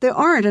 There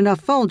aren't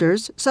enough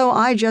folders, so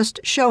I just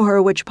show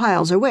her which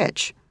piles are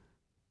which.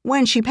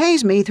 When she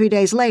pays me 3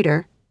 days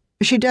later,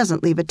 she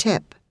doesn't leave a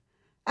tip.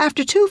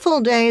 After 2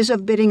 full days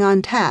of bidding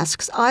on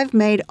tasks, I've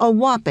made a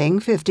whopping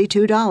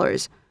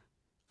 $52.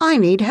 I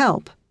need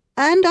help,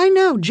 and I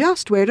know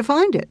just where to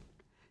find it.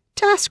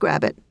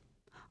 TaskRabbit.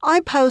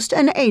 I post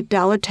an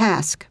 $8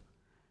 task.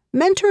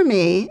 Mentor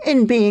me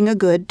in being a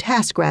good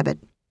TaskRabbit.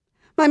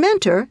 My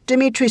mentor,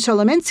 Dmitry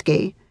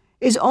Solominsky,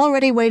 is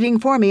already waiting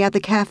for me at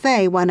the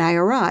cafe when I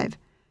arrive.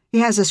 He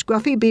has a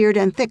scruffy beard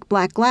and thick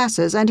black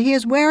glasses, and he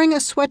is wearing a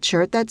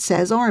sweatshirt that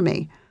says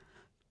Army.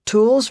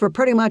 "Tools for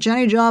pretty much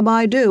any job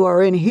I do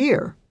are in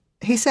here,"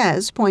 he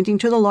says, pointing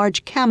to the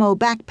large camo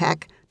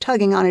backpack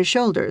tugging on his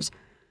shoulders.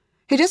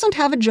 He doesn't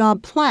have a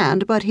job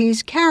planned, but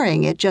he's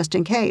carrying it just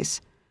in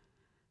case.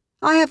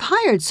 I have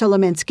hired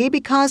Solominsky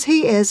because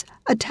he is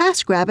a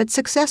TaskRabbit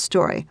success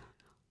story.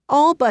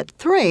 All but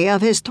 3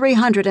 of his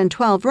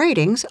 312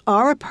 ratings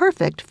are a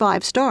perfect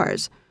 5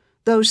 stars.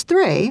 Those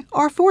 3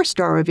 are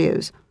 4-star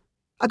reviews.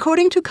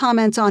 According to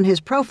comments on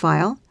his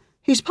profile,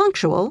 he's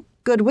punctual,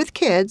 good with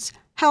kids,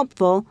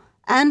 helpful,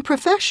 and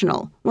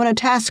professional when a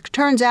task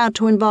turns out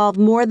to involve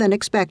more than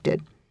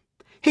expected.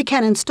 He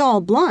can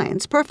install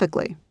blinds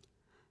perfectly.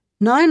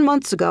 9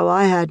 months ago,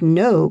 I had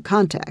no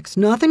contacts,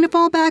 nothing to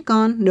fall back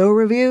on, no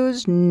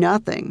reviews,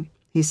 nothing,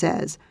 he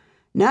says.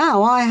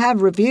 Now I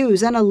have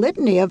reviews and a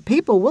litany of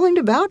people willing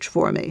to vouch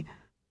for me.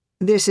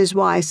 This is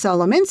why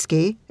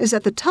Solominsky is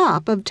at the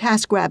top of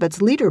TaskRabbit's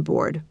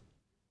leaderboard.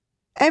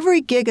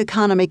 Every gig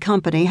economy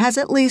company has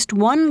at least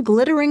one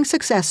glittering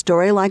success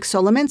story like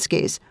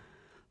Solominsky's.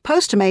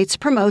 Postmates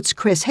promotes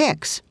Chris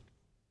Hicks.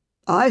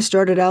 "I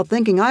started out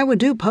thinking I would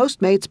do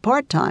Postmates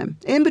part-time,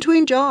 in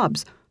between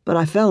jobs, but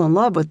I fell in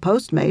love with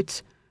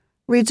Postmates,"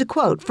 reads a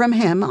quote from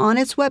him on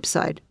its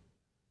website.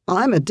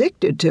 "I'm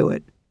addicted to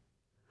it."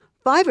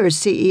 Fiverr's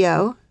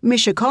CEO,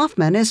 Misha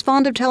Kaufman, is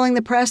fond of telling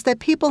the press that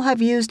people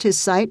have used his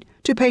site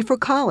to pay for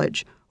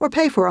college or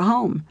pay for a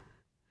home.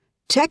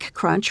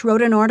 TechCrunch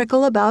wrote an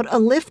article about a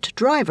Lyft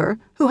driver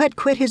who had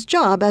quit his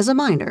job as a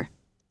miner.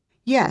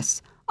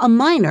 Yes, a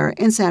miner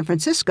in San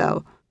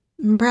Francisco,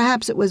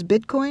 perhaps it was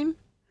Bitcoin,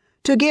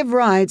 to give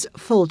rides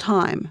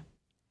full-time.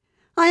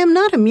 I am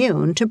not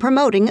immune to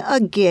promoting a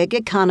gig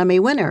economy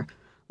winner.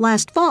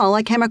 Last fall,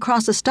 I came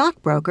across a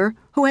stockbroker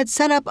who had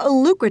set up a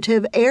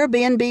lucrative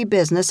Airbnb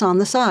business on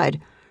the side,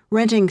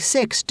 renting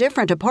 6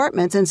 different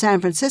apartments in San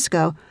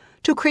Francisco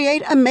to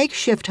create a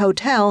makeshift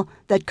hotel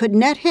that could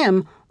net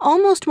him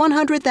almost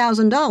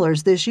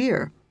 $100,000 this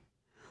year.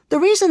 The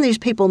reason these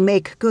people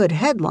make good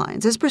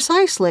headlines is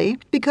precisely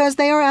because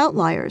they are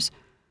outliers.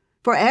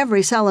 For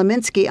every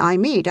Solominsky I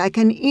meet, I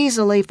can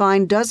easily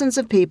find dozens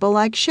of people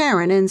like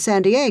Sharon in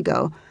San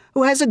Diego,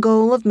 who has a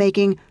goal of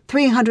making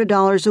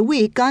 $300 a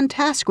week on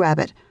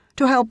TaskRabbit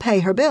to help pay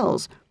her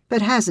bills,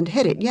 but hasn't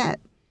hit it yet.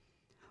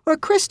 Or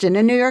Kristen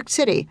in New York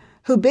City,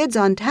 who bids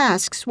on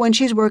tasks when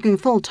she's working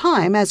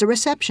full-time as a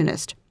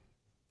receptionist.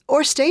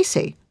 Or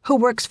Stacy, who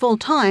works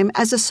full-time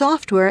as a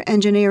software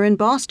engineer in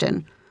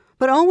Boston,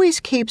 but always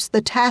keeps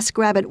the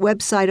TaskRabbit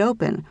website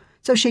open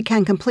so she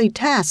can complete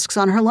tasks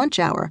on her lunch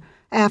hour,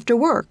 after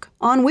work,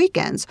 on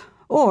weekends,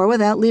 or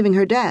without leaving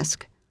her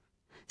desk.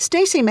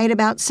 Stacy made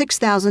about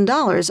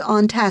 $6,000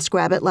 on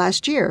TaskRabbit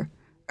last year,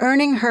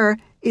 earning her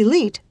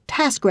elite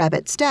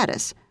TaskRabbit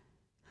status.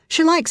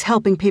 She likes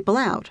helping people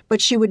out,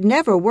 but she would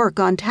never work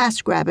on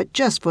TaskRabbit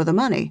just for the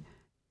money.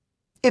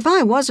 If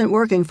I wasn't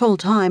working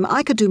full-time,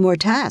 I could do more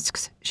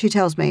tasks, she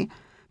tells me.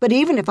 But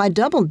even if I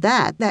doubled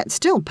that, that's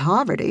still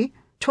poverty,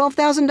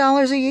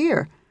 $12,000 a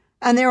year.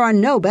 And there are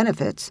no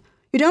benefits.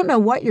 You don't know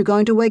what you're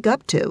going to wake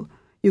up to.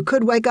 You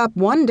could wake up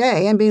one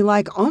day and be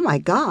like, oh my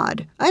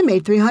God, I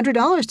made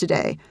 $300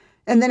 today,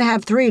 and then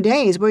have 3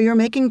 days where you're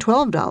making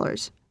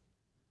 $12.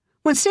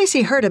 When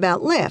Stacy heard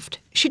about Lyft,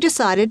 she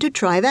decided to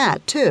try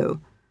that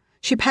too.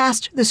 She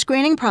passed the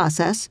screening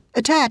process,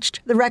 attached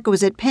the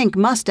requisite pink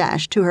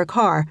mustache to her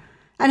car,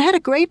 and had a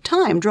great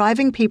time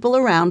driving people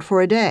around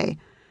for a day.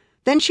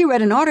 Then she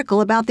read an article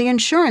about the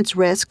insurance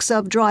risks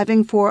of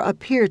driving for a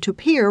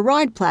peer-to-peer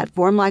ride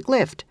platform like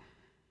Lyft.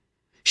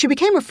 She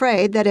became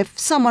afraid that if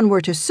someone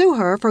were to sue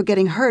her for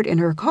getting hurt in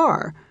her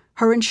car,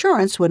 her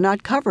insurance would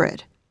not cover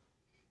it.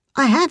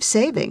 I have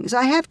savings,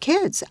 I have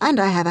kids, and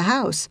I have a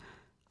house.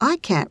 I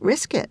can't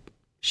risk it,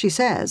 she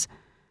says.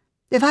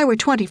 If I were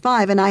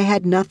 25 and I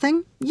had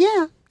nothing,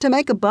 yeah, to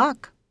make a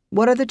buck.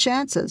 What are the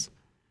chances?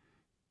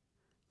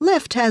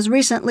 Lyft has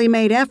recently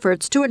made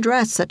efforts to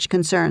address such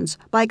concerns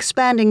by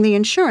expanding the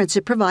insurance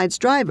it provides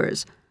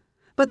drivers.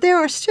 But there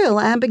are still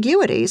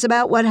ambiguities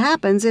about what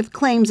happens if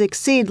claims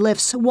exceed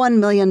Lyft's $1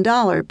 million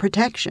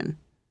protection.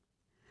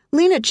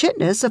 Lena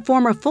Chitnis, a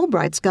former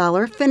Fulbright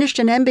scholar, finished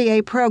an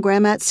MBA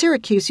program at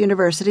Syracuse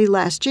University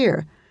last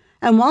year,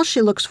 and while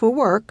she looks for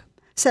work,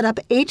 set up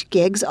 8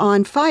 gigs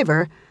on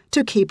Fiverr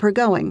to keep her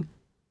going.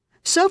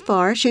 So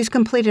far, she's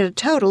completed a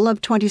total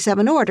of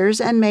 27 orders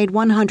and made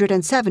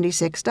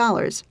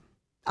 $176.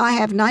 I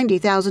have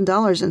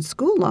 $90,000 in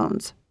school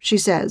loans, she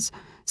says.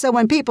 So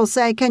when people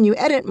say, can you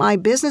edit my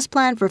business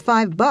plan for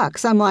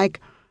 $5, I'm like,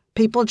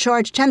 people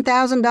charge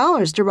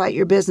 $10,000 to write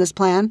your business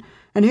plan,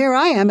 and here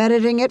I am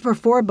editing it for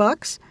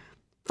 $4.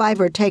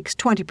 Fiverr takes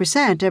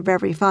 20% of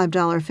every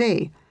 $5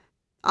 fee.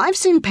 I've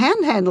seen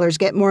panhandlers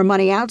get more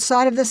money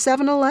outside of the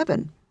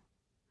 7-Eleven.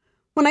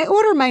 When I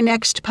order my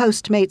next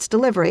Postmates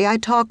delivery, I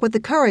talk with the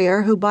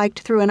courier who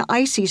biked through an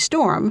icy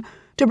storm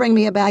to bring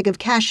me a bag of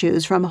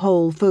cashews from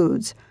Whole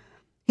Foods.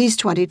 He's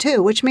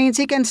 22, which means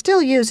he can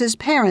still use his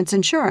parents'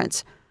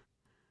 insurance.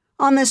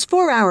 On this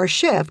 4-hour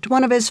shift,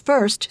 one of his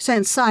first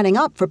since signing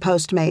up for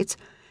Postmates,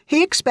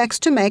 he expects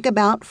to make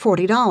about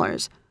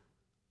 $40.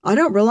 I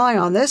don't rely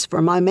on this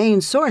for my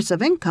main source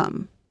of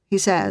income, he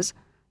says.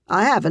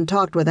 I haven't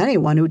talked with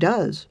anyone who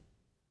does.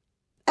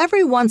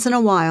 Every once in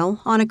a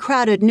while, on a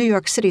crowded New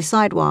York City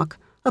sidewalk,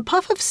 a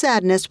puff of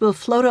sadness will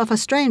float off a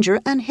stranger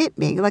and hit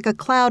me like a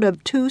cloud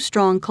of too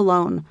strong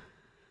cologne.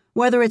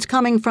 Whether it's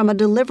coming from a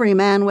delivery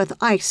man with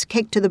ice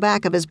caked to the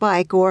back of his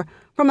bike or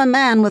from a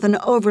man with an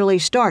overly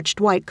starched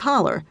white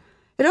collar,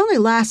 it only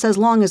lasts as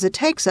long as it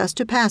takes us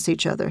to pass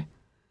each other.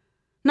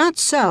 Not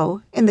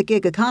so in the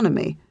gig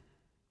economy.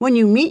 When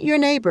you meet your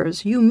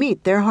neighbors, you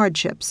meet their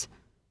hardships.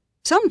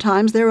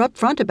 Sometimes they're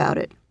upfront about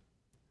it.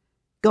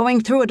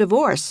 Going through a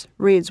divorce,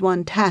 reads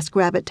one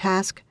TaskRabbit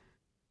task.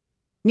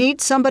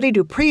 Need somebody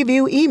to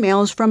preview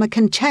emails from a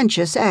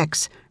contentious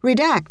ex,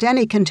 redact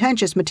any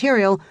contentious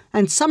material,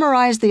 and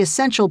summarize the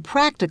essential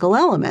practical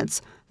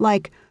elements,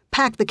 like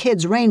pack the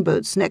kids' rain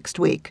boots next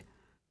week.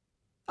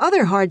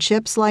 Other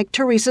hardships, like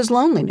Teresa's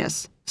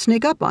loneliness,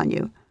 sneak up on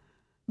you.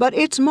 But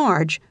it's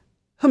Marge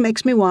who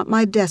makes me want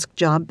my desk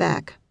job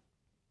back.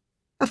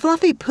 A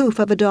fluffy poof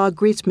of a dog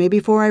greets me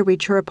before I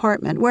reach her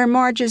apartment, where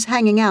Marge is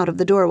hanging out of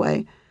the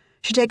doorway.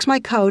 She takes my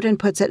coat and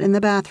puts it in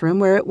the bathroom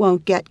where it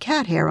won't get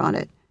cat hair on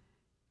it.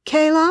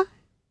 Kayla?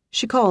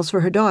 She calls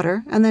for her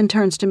daughter and then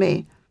turns to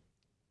me.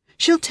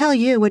 She'll tell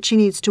you what she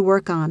needs to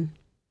work on.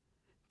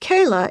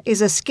 Kayla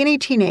is a skinny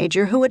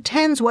teenager who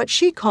attends what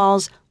she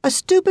calls a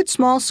stupid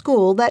small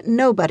school that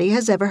nobody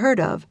has ever heard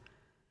of.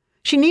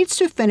 She needs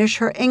to finish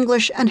her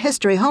English and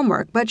history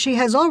homework, but she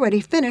has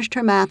already finished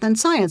her math and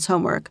science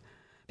homework,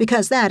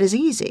 because that is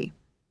easy.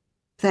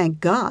 Thank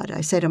God,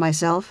 I say to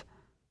myself.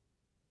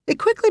 It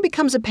quickly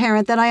becomes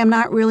apparent that I am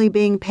not really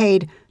being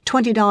paid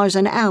 $20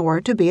 an hour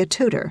to be a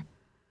tutor.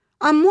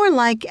 I'm more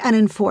like an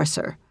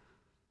enforcer.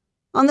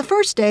 On the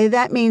first day,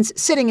 that means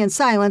sitting in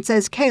silence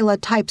as Kayla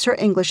types her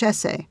English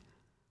essay.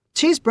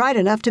 She's bright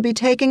enough to be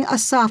taking a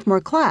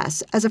sophomore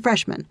class as a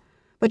freshman,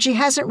 but she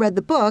hasn't read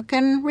the book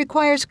and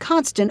requires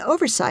constant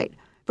oversight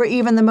for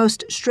even the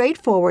most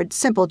straightforward,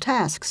 simple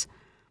tasks.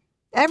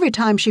 Every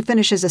time she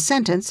finishes a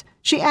sentence,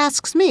 she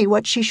asks me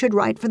what she should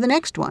write for the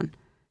next one.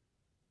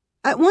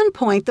 At one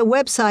point, the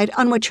website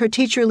on which her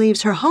teacher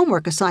leaves her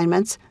homework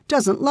assignments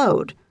doesn't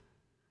load.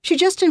 She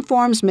just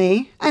informs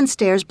me and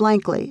stares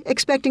blankly,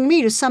 expecting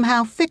me to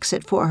somehow fix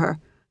it for her.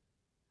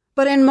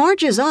 But in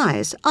Marge's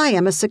eyes, I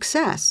am a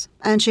success,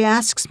 and she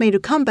asks me to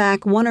come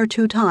back 1 or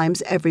 2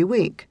 times every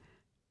week.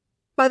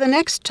 By the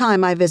next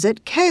time I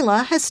visit,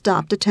 Kayla has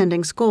stopped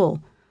attending school.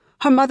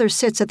 Her mother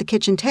sits at the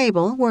kitchen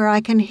table where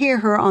I can hear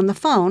her on the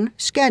phone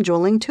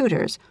scheduling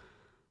tutors.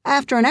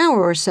 After an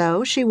hour or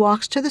so, she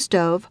walks to the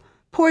stove,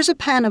 pours a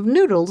pan of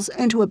noodles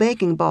into a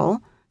baking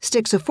bowl,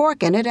 sticks a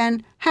fork in it,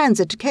 and hands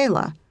it to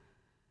Kayla.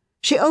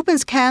 She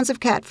opens cans of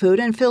cat food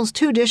and fills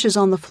 2 dishes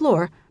on the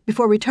floor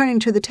before returning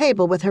to the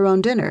table with her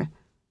own dinner.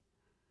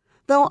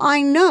 Though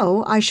I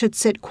know I should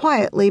sit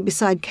quietly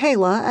beside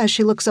Kayla as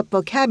she looks up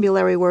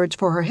vocabulary words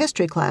for her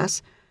history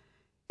class,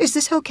 "Is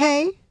this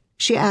okay?"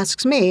 she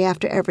asks me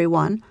after every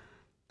one.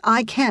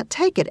 I can't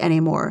take it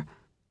anymore.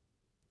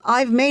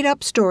 I've made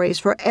up stories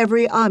for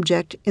every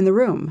object in the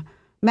room,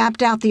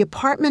 mapped out the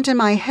apartment in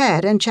my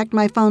head, and checked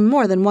my phone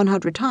more than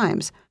 100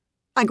 times.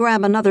 I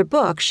grab another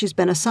book she's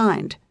been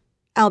assigned,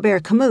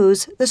 Albert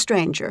Camus' The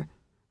Stranger,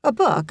 a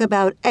book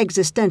about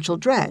existential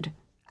dread,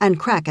 and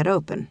crack it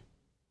open.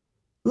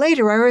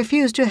 Later, I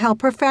refuse to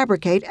help her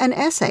fabricate an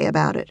essay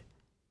about it.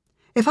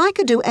 If I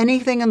could do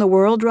anything in the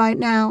world right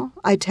now,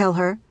 I tell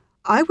her,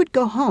 I would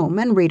go home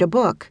and read a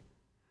book.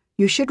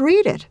 You should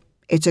read it.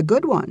 It's a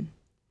good one.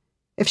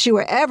 If she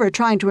were ever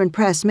trying to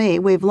impress me,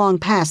 we've long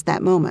passed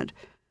that moment.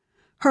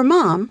 Her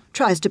mom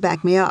tries to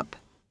back me up.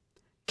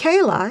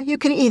 "Kayla, you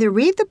can either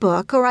read the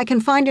book or I can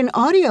find an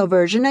audio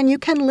version and you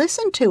can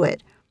listen to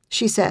it,"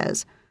 she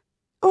says.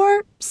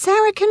 "Or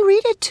Sarah can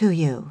read it to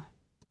you."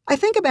 I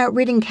think about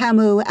reading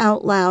Camus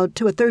out loud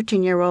to a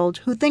 13-year-old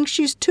who thinks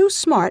she's too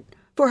smart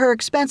for her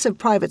expensive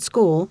private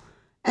school,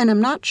 and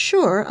I'm not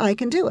sure I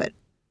can do it.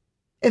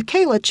 If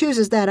Kayla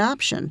chooses that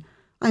option,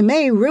 I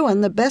may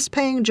ruin the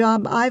best-paying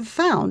job I've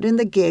found in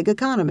the gig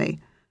economy.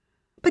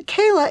 But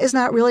Kayla is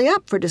not really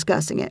up for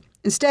discussing it.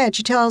 Instead,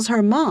 she tells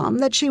her mom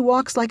that she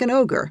walks like an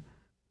ogre.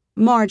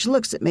 Marge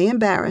looks at me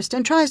embarrassed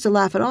and tries to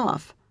laugh it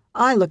off.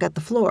 I look at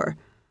the floor.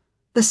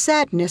 The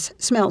sadness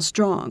smells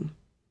strong,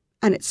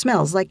 and it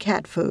smells like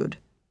cat food.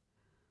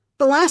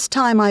 The last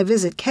time I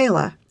visit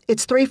Kayla,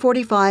 it's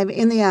 3:45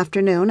 in the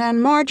afternoon,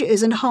 and Marge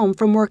isn't home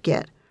from work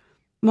yet.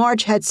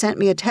 Marge had sent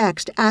me a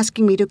text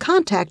asking me to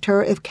contact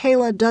her if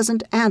Kayla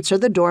doesn't answer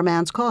the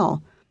doorman's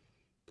call.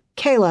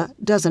 Kayla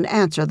doesn't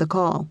answer the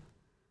call.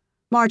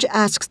 Marge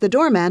asks the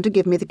doorman to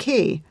give me the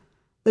key.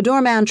 The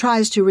doorman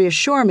tries to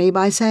reassure me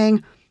by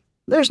saying,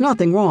 "There's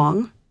nothing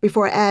wrong,"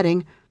 before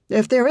adding,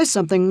 "If there is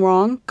something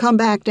wrong, come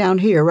back down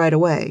here right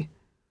away."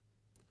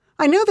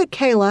 I know that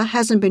Kayla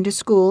hasn't been to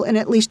school in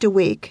at least a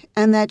week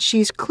and that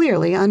she's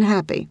clearly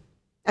unhappy.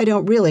 I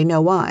don't really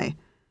know why.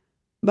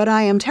 But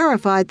I am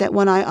terrified that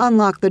when I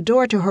unlock the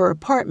door to her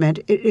apartment,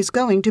 it is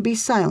going to be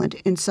silent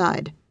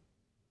inside.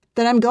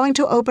 That I'm going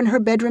to open her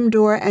bedroom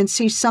door and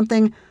see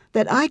something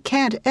that I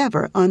can't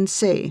ever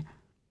unsee.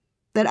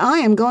 That I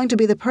am going to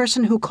be the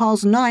person who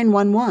calls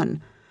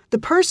 911, the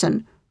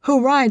person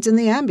who rides in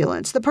the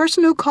ambulance, the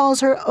person who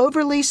calls her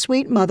overly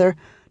sweet mother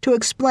to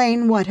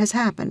explain what has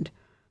happened.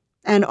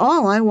 And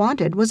all I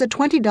wanted was a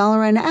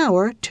 $20 an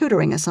hour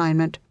tutoring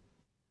assignment.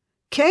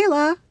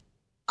 "Kayla!"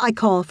 I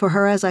call for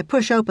her as I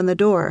push open the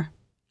door.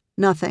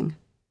 Nothing.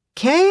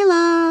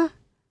 "Kayla!"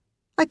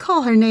 I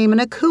call her name in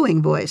a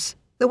cooing voice,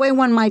 the way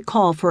one might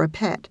call for a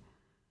pet.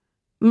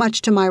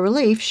 Much to my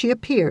relief, she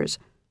appears,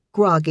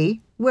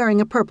 groggy, wearing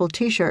a purple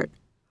t-shirt.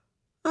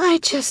 "I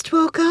just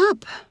woke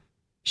up,"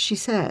 she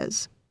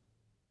says.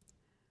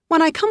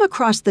 When I come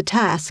across the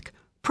task,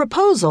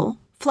 Proposal,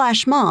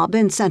 Flash Mob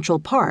in Central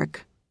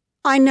Park,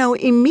 I know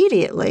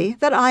immediately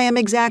that I am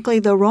exactly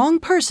the wrong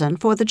person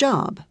for the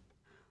job.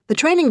 The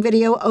training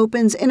video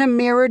opens in a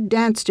mirrored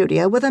dance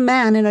studio with a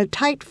man in a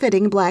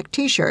tight-fitting black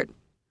t-shirt.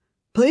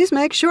 "Please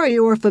make sure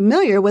you are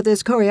familiar with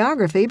this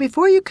choreography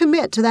before you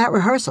commit to that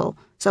rehearsal,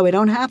 so we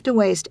don't have to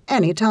waste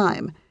any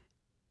time,"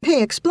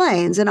 he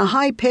explains in a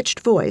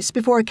high-pitched voice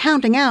before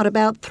counting out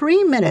about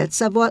 3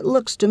 minutes of what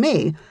looks to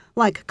me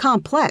like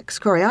complex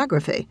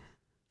choreography.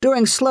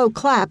 During slow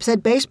claps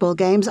at baseball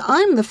games,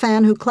 I'm the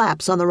fan who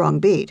claps on the wrong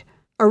beat.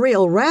 A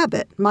real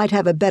rabbit might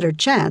have a better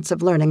chance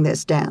of learning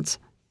this dance.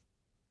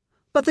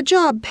 But the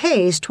job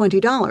pays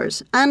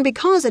 $20, and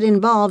because it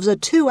involves a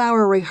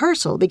 2-hour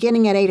rehearsal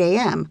beginning at 8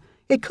 a.m.,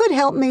 it could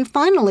help me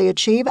finally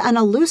achieve an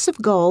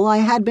elusive goal I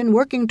had been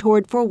working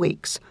toward for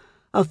weeks,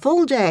 a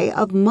full day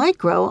of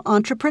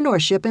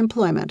micro-entrepreneurship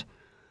employment.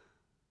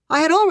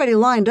 I had already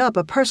lined up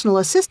a personal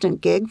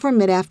assistant gig for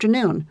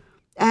mid-afternoon,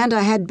 and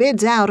I had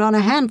bids out on a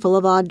handful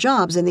of odd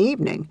jobs in the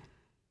evening.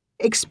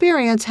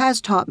 Experience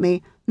has taught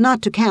me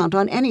not to count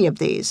on any of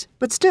these,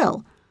 but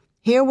still,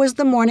 here was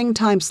the morning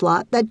time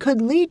slot that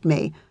could lead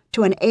me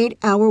to an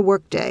 8-hour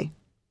workday.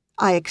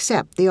 I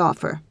accept the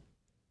offer.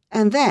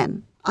 And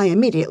then I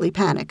immediately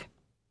panic.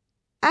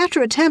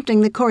 After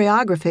attempting the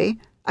choreography,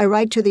 I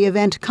write to the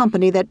event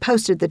company that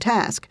posted the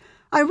task.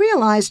 I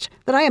realized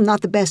that I am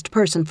not the best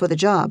person for the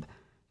job.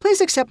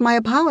 Please accept my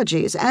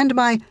apologies and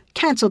my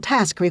cancel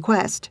task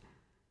request.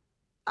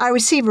 I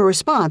receive a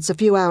response a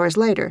few hours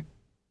later.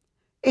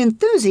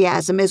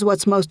 Enthusiasm is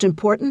what's most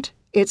important,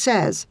 it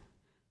says.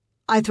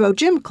 I throw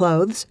gym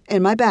clothes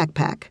in my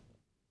backpack.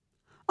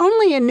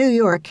 Only in New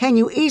York can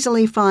you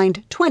easily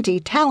find 20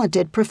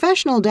 talented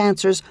professional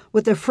dancers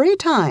with the free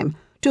time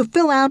to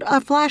fill out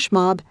a flash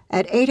mob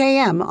at 8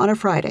 a.m. on a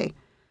Friday.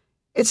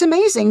 It's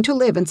amazing to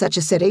live in such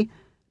a city,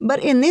 but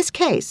in this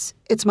case,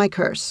 it's my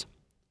curse.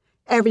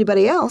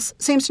 Everybody else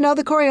seems to know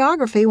the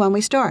choreography when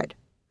we start.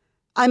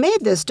 I made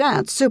this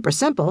dance super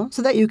simple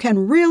so that you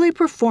can really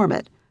perform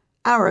it.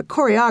 Our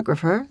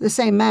choreographer, the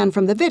same man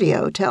from the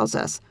video, tells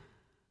us.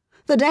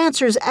 The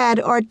dancers add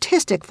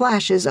artistic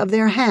flashes of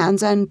their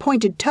hands and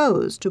pointed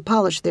toes to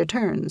polish their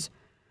turns.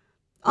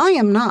 I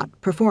am not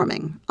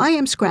performing. I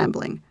am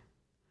scrambling.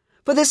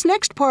 For this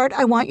next part,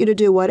 I want you to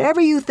do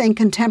whatever you think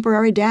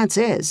contemporary dance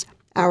is,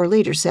 our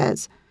leader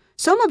says.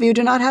 Some of you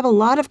do not have a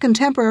lot of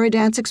contemporary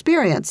dance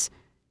experience.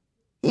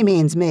 He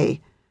means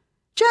me.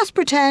 Just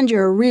pretend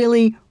you're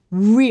really,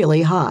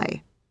 really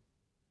high.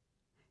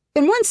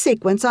 In one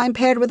sequence, I'm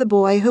paired with a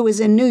boy who is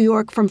in New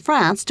York from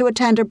France to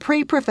attend a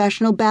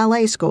pre-professional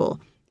ballet school.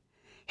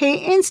 He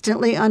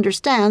instantly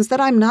understands that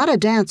I'm not a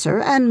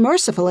dancer and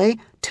mercifully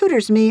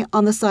tutors me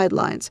on the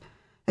sidelines.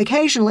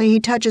 Occasionally,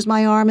 he touches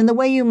my arm in the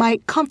way you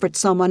might comfort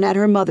someone at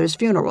her mother's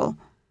funeral.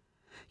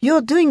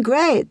 "You're doing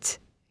great,"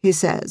 he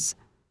says.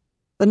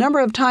 The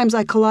number of times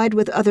I collide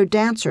with other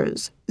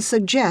dancers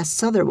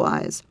suggests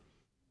otherwise.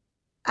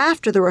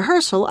 After the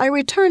rehearsal, I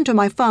return to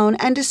my phone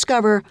and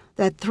discover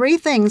that 3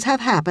 things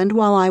have happened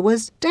while I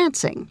was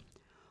dancing.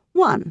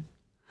 1.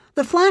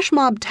 The flash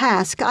mob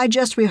task I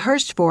just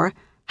rehearsed for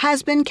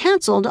has been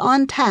canceled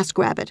on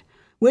TaskRabbit,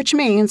 which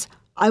means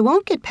I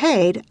won't get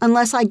paid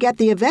unless I get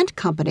the event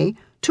company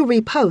to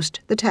repost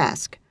the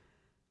task.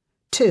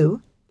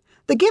 2.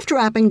 The gift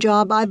wrapping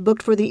job I've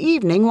booked for the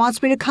evening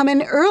wants me to come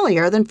in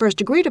earlier than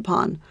first agreed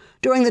upon,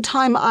 during the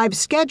time I've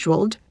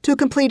scheduled to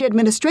complete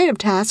administrative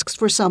tasks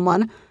for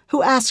someone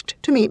who asked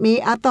to meet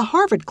me at the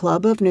Harvard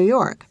Club of New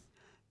York.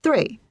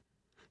 3.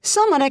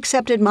 Someone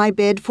accepted my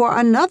bid for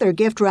another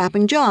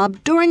gift-wrapping job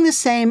during the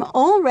same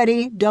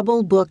already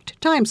double-booked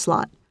time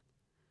slot.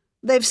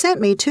 They've sent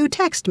me 2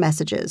 text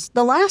messages,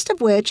 the last of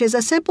which is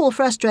a simple,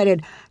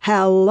 frustrated,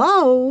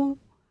 "Hello."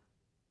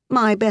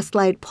 My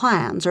best-laid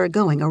plans are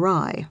going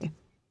awry.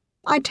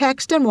 I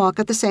text and walk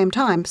at the same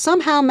time,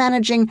 somehow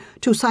managing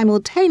to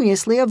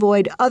simultaneously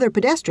avoid other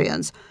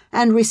pedestrians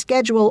and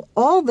reschedule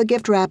all the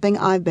gift wrapping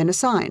I've been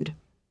assigned.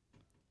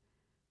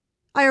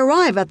 I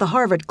arrive at the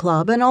Harvard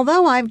Club, and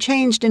although I've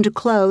changed into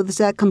clothes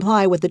that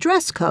comply with the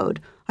dress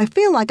code, I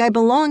feel like I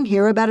belong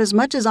here about as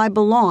much as I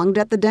belonged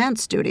at the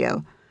dance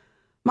studio.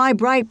 My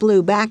bright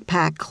blue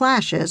backpack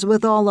clashes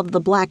with all of the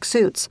black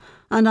suits,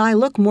 and I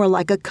look more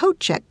like a coat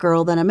check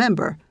girl than a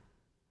member.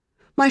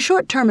 My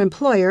short-term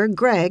employer,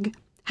 Greg,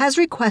 has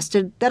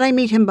requested that I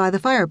meet him by the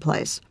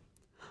fireplace.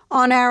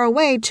 On our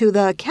way to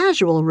the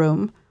casual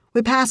room,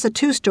 we pass a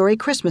 2-story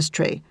Christmas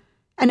tree,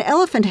 an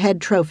elephant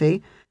head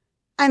trophy,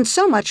 and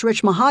so much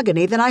rich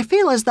mahogany that I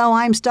feel as though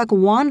I'm stuck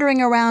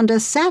wandering around a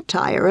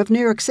satire of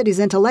New York City's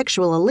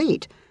intellectual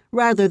elite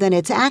rather than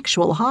its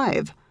actual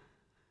hive.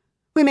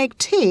 We make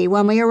tea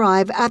when we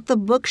arrive at the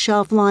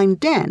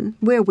bookshelf-lined den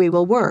where we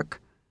will work.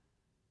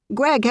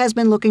 Greg has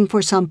been looking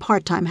for some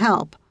part-time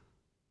help.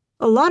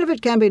 A lot of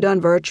it can be done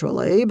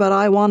virtually, but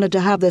I wanted to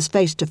have this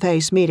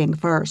face-to-face meeting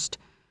first.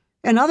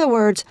 In other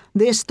words,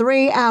 this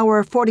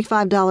 3-hour,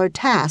 $45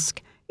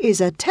 task is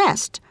a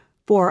test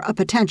for a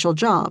potential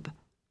job.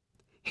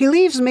 He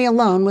leaves me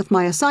alone with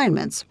my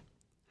assignments.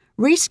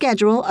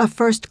 Reschedule a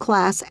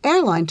first-class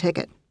airline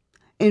ticket.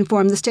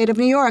 Inform the state of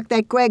New York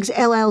that Greg's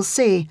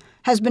LLC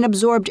has been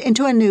absorbed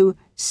into a new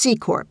C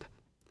Corp.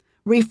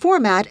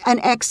 Reformat an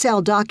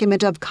Excel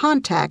document of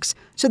contacts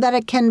so that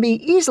it can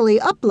be easily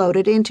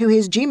uploaded into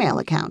his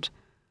Gmail account.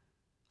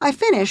 I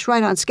finish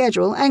right on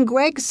schedule, and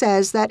Greg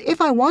says that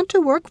if I want to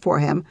work for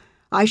him,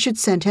 I should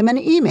send him an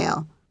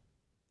email.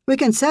 "We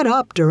can set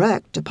up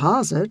direct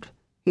deposit,"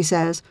 he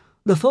says.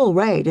 "The full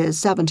rate is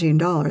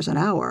 $17 an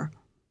hour."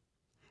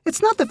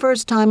 It's not the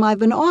first time I've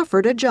been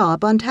offered a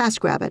job on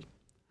TaskRabbit.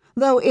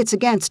 Though it's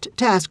against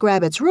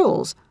TaskRabbit's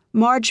rules,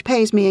 Marge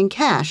pays me in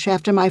cash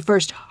after my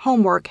first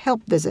homework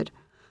help visit.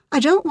 "I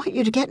don't want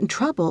you to get in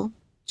trouble,"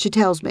 she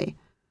tells me.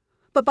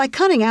 But by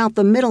cutting out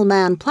the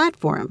middleman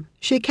platform,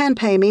 she can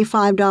pay me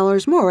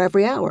 $5 more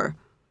every hour.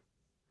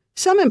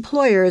 Some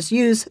employers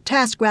use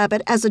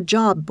TaskRabbit as a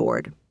job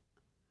board.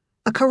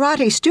 A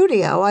karate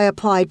studio I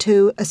applied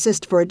to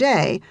assist for a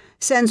day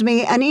sends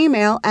me an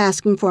email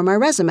asking for my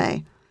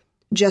resume.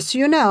 "Just so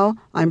you know,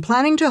 I'm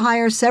planning to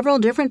hire several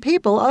different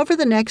people over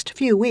the next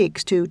few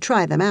weeks to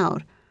try them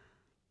out."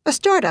 A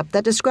startup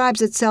that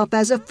describes itself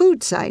as a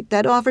food site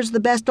that offers the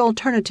best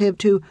alternative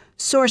to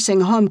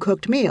sourcing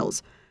home-cooked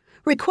meals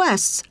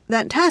requests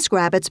that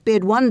TaskRabbits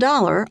bid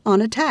 $1 on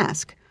a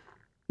task.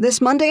 This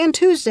Monday and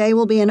Tuesday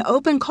will be an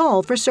open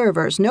call for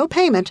servers, no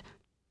payment,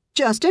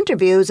 just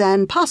interviews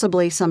and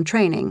possibly some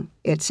training,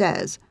 it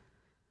says.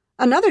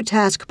 Another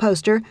task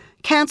poster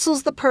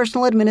cancels the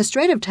personal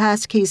administrative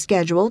task he's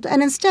scheduled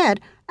and instead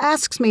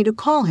asks me to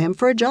call him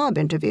for a job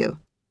interview.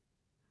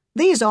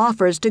 These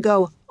offers to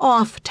go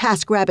off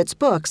TaskRabbit's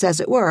books, as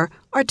it were,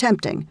 are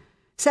tempting.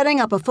 Setting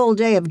up a full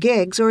day of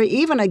gigs or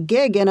even a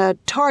gig in a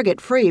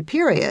target-free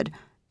period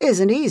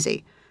isn't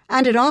easy,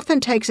 and it often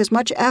takes as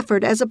much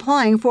effort as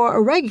applying for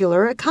a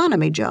regular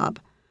economy job.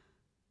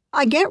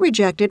 I get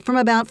rejected from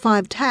about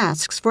 5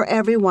 tasks for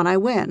every one I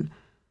win.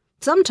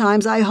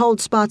 Sometimes I hold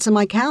spots in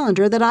my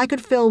calendar that I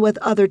could fill with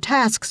other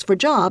tasks for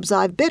jobs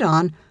I've bid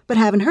on but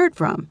haven't heard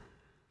from.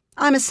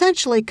 I'm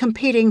essentially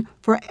competing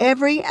for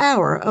every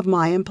hour of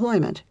my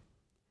employment.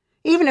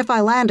 Even if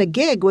I land a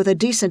gig with a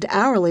decent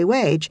hourly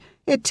wage,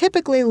 it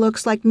typically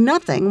looks like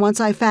nothing once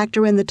I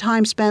factor in the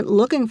time spent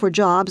looking for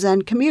jobs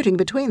and commuting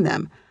between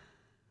them.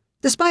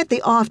 Despite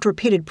the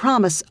oft-repeated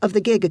promise of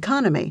the gig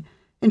economy,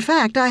 in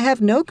fact, I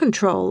have no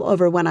control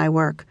over when I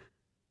work,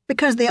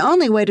 because the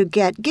only way to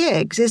get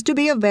gigs is to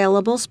be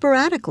available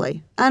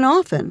sporadically and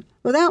often,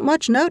 without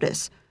much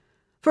notice.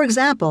 For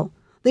example,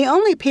 the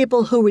only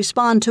people who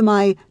respond to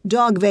my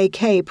dog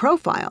vacay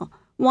profile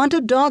want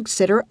a dog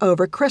sitter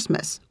over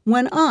Christmas,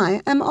 when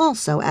I am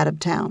also out of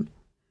town.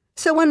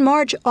 So when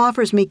Marge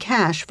offers me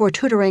cash for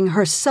tutoring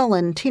her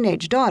sullen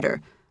teenage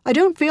daughter, I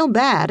don't feel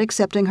bad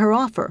accepting her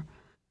offer.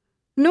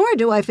 Nor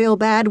do I feel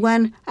bad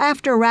when,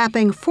 after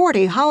wrapping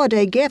 40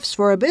 holiday gifts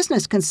for a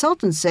business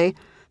consultancy,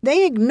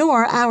 they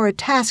ignore our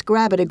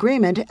TaskRabbit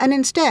agreement and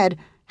instead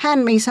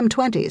hand me some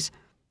 20s.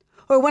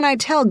 Or when I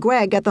tell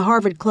Greg at the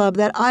Harvard Club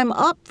that I'm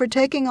up for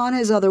taking on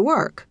his other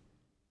work.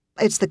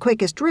 It's the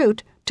quickest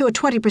route to a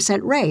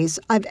 20% raise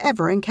I've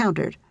ever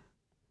encountered.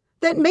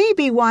 That may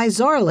be why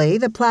Zarly,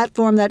 the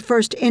platform that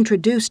first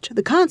introduced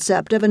the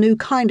concept of a new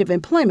kind of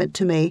employment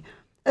to me,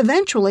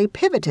 eventually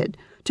pivoted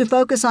to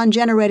focus on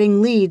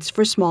generating leads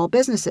for small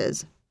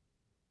businesses.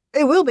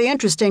 It will be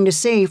interesting to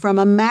see from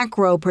a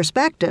macro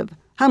perspective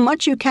how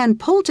much you can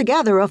pull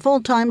together a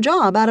full-time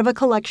job out of a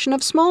collection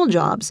of small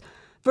jobs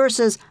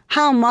versus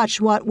how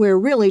much what we're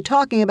really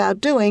talking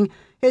about doing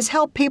is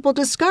help people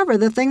discover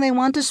the thing they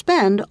want to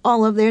spend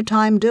all of their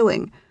time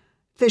doing,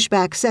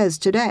 Fishback says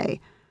today.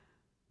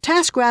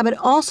 TaskRabbit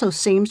also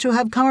seems to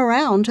have come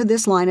around to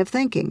this line of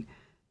thinking.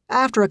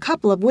 After a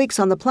couple of weeks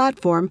on the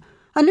platform,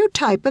 a new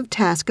type of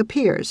task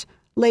appears,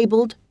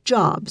 labeled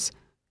Jobs.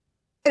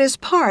 It is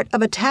part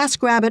of a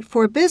TaskRabbit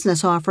for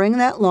Business offering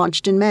that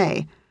launched in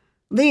May.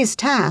 These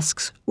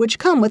tasks, which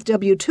come with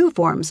W-2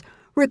 forms,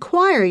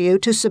 require you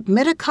to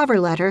submit a cover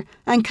letter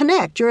and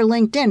connect your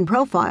LinkedIn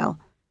profile.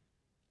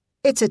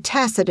 It's a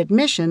tacit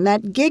admission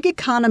that gig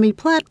economy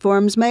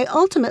platforms may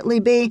ultimately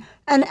be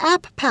an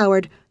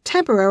app-powered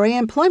temporary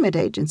employment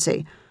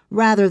agency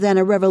rather than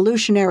a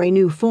revolutionary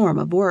new form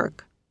of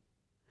work.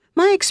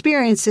 My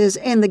experiences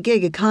in the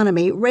gig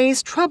economy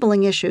raise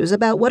troubling issues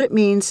about what it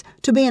means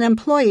to be an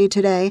employee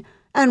today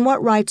and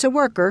what rights a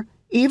worker,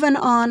 even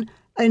on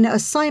an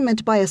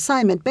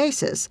assignment-by-assignment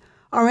basis,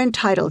 are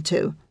entitled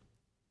to.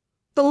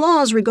 The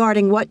laws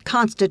regarding what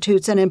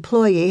constitutes an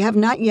employee have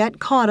not yet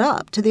caught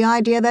up to the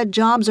idea that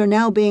jobs are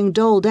now being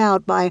doled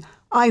out by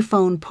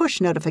iPhone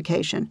push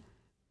notification.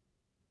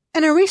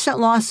 In a recent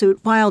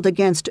lawsuit filed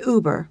against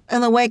Uber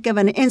in the wake of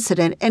an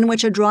incident in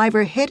which a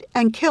driver hit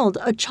and killed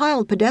a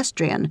child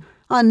pedestrian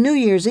on New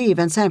Year's Eve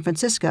in San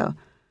Francisco,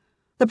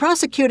 the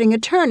prosecuting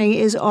attorney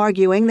is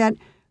arguing that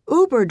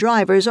Uber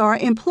drivers are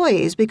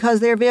employees because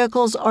their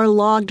vehicles are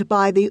logged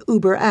by the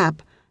Uber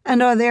app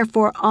and are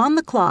therefore on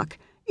the clock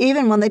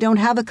even when they don't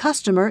have a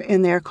customer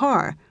in their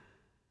car.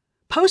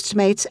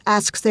 Postmates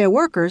asks their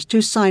workers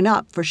to sign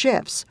up for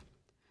shifts.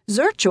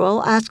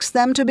 Zirtual asks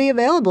them to be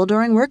available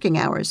during working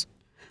hours.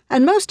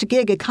 And most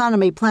gig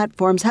economy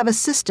platforms have a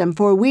system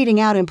for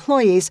weeding out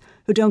employees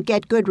who don't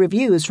get good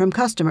reviews from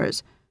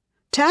customers.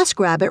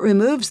 TaskRabbit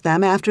removes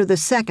them after the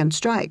second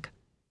strike.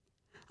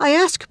 I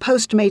asked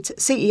Postmates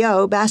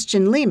CEO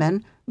Bastian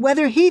Lehman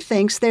whether he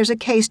thinks there's a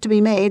case to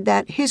be made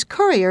that his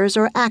couriers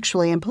are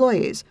actually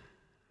employees.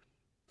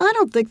 I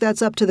don't think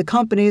that's up to the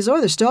companies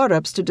or the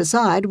startups to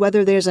decide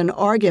whether there's an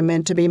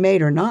argument to be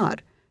made or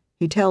not,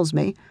 he tells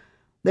me.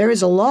 There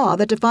is a law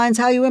that defines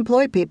how you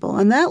employ people,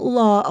 and that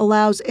law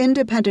allows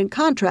independent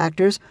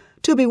contractors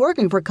to be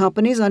working for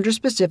companies under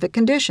specific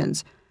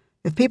conditions.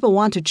 If people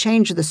want to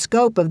change the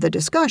scope of the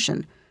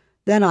discussion,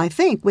 then I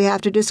think we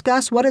have to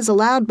discuss what is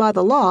allowed by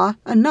the law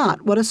and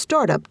not what a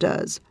startup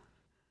does.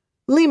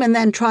 Lehman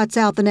then trots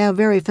out the now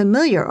very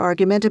familiar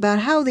argument about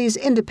how these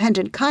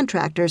independent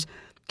contractors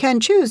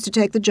can choose to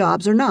take the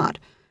jobs or not,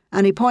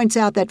 and he points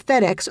out that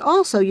FedEx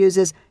also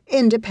uses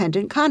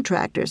independent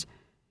contractors.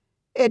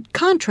 It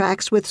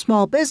contracts with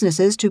small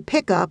businesses to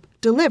pick up,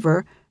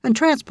 deliver, and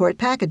transport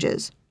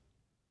packages.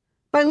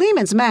 By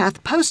Lehman's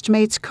math,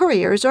 Postmates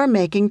couriers are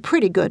making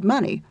pretty good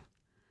money.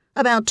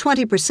 About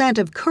 20%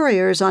 of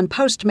couriers on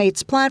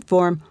Postmates'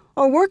 platform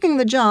are working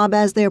the job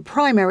as their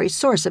primary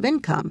source of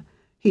income,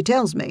 he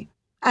tells me.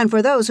 And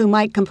for those who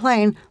might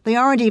complain, they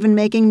aren't even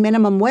making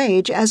minimum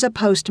wage as a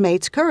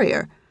Postmates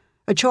courier,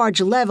 a charge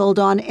leveled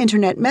on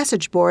internet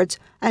message boards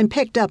and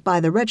picked up by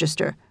the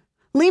register.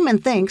 Lehman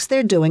thinks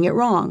they're doing it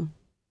wrong.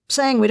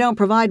 Saying we don't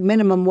provide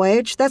minimum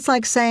wage, that's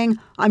like saying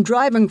I'm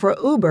driving for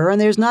Uber and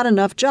there's not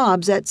enough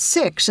jobs at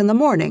 6 in the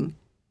morning,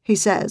 he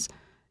says.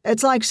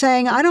 It's like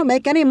saying I don't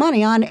make any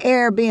money on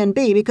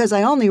Airbnb because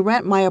I only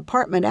rent my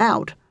apartment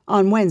out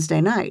on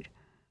Wednesday night.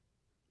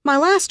 My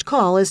last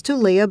call is to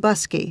Leah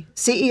Buskey,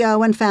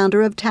 CEO and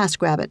founder of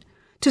TaskRabbit,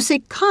 to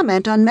seek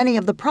comment on many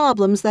of the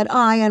problems that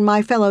I and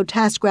my fellow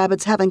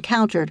TaskRabbits have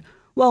encountered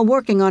while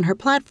working on her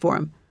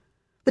platform.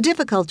 The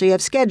difficulty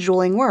of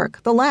scheduling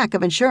work, the lack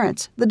of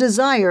insurance, the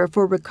desire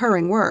for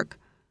recurring work.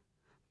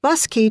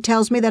 Buskey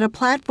tells me that a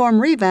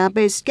platform revamp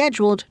is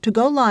scheduled to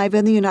go live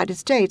in the United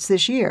States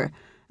this year,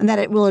 and that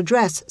it will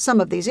address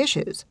some of these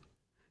issues.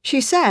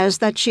 She says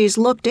that she's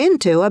looked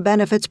into a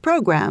benefits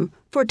program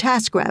for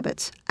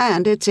TaskRabbits,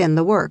 and it's in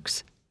the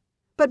works.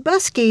 But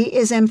Buskey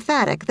is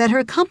emphatic that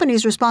her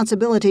company's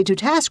responsibility to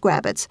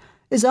TaskRabbits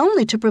is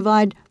only to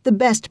provide the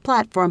best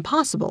platform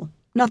possible,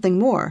 nothing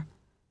more.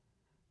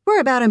 We're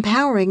about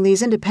empowering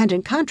these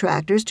independent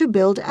contractors to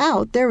build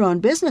out their own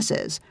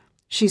businesses,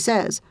 she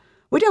says.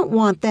 We don't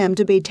want them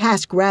to be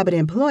TaskRabbit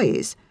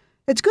employees.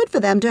 It's good for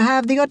them to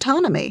have the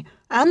autonomy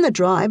and the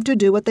drive to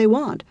do what they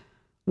want,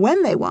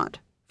 when they want,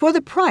 for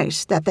the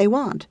price that they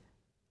want.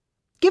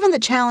 Given the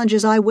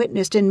challenges I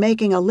witnessed in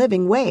making a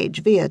living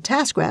wage via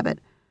TaskRabbit,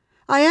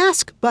 I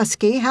ask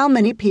Buskey how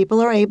many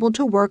people are able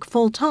to work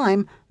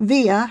full-time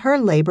via her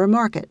labor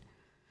market.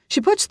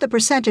 She puts the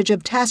percentage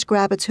of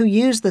TaskRabbits who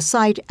use the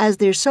site as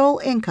their sole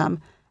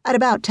income at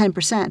about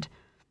 10%,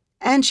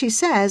 and she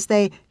says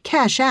they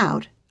cash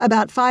out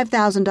about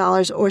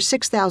 $5,000 or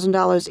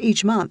 $6,000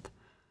 each month.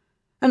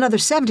 Another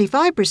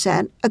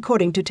 75%,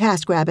 according to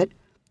TaskRabbit,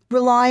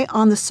 rely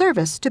on the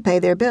service to pay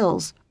their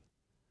bills.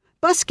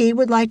 Buskey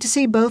would like to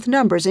see both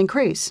numbers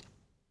increase.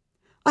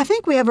 I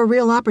think we have a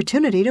real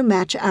opportunity to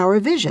match our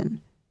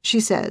vision, she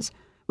says,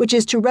 which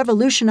is to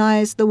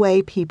revolutionize the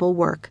way people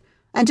work.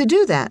 And to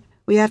do that,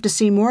 we have to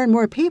see more and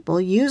more people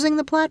using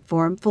the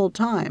platform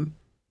full-time.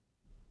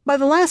 By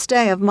the last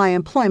day of my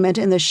employment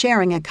in the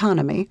sharing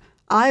economy,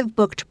 I've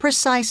booked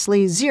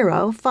precisely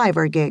 0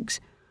 Fiverr gigs.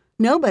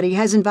 Nobody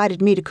has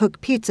invited me to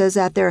cook pizzas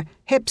at their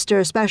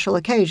hipster special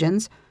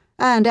occasions,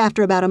 and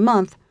after about a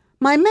month,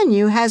 my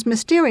menu has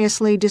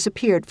mysteriously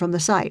disappeared from the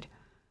site.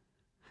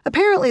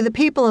 Apparently, the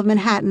people of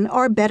Manhattan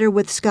are better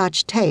with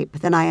Scotch tape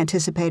than I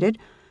anticipated,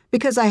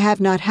 because I have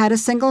not had a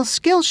single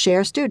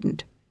Skillshare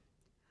student.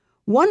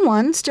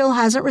 One still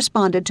hasn't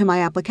responded to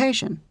my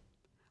application.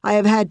 I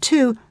have had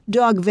 2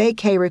 dog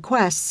vacay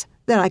requests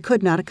that I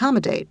could not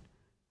accommodate.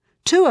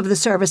 2 of the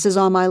services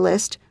on my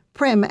list,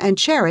 Prim and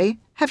Cherry,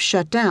 have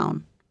shut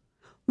down.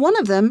 One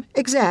of them,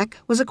 Exec,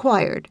 was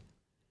acquired.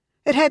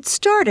 It had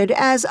started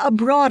as a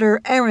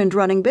broader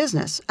errand-running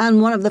business,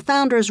 and one of the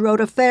founders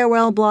wrote a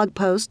farewell blog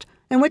post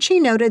in which he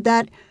noted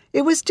that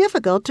it was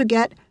difficult to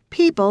get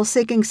people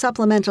seeking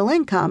supplemental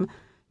income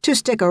to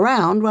stick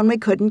around when we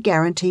couldn't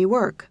guarantee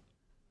work.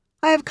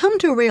 I have come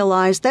to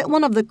realize that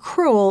one of the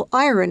cruel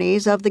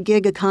ironies of the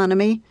gig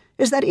economy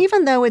is that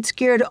even though it's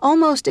geared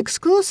almost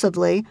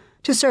exclusively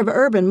to serve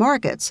urban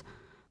markets,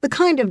 the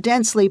kind of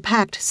densely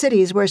packed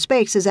cities where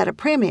space is at a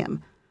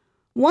premium,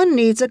 one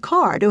needs a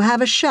car to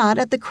have a shot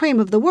at the cream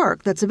of the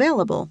work that's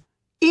available.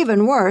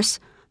 Even worse,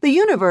 the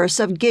universe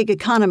of gig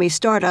economy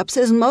startups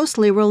is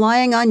mostly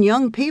relying on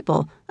young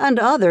people and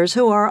others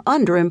who are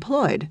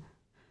underemployed.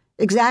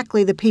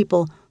 Exactly the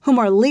people whom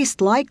are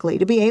least likely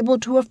to be able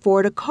to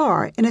afford a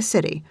car in a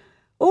city,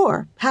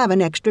 or have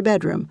an extra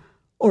bedroom,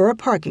 or a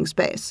parking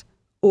space,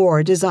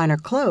 or designer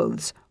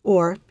clothes,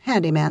 or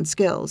handyman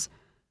skills.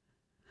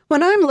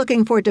 When I'm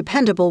looking for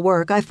dependable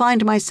work, I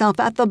find myself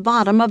at the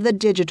bottom of the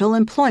digital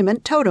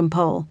employment totem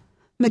pole.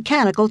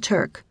 Mechanical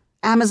Turk,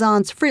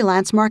 Amazon's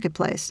freelance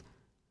marketplace.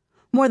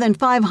 More than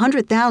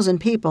 500,000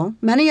 people,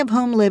 many of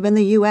whom live in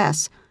the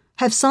U.S.,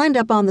 have signed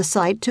up on the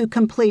site to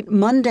complete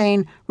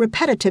mundane,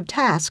 repetitive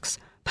tasks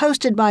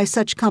posted by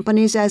such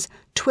companies as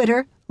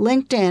Twitter,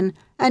 LinkedIn,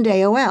 and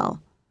AOL.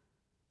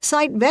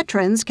 Site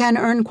veterans can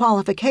earn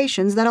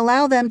qualifications that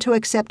allow them to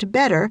accept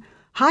better,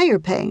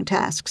 higher-paying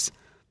tasks.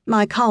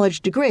 My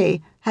college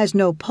degree has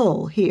no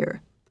pull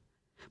here.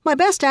 My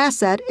best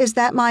asset is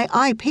that my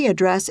IP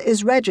address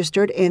is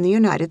registered in the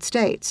United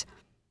States.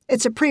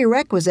 It's a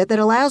prerequisite that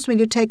allows me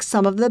to take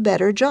some of the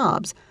better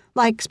jobs,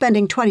 like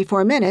spending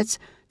 24 minutes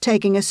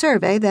taking a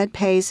survey that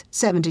pays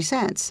 70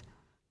 cents.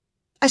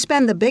 I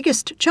spend the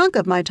biggest chunk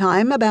of my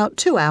time, about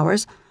 2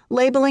 hours,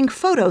 labeling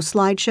photo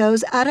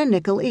slideshows at a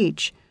nickel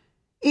each.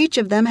 Each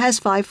of them has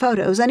 5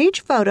 photos, and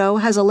each photo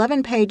has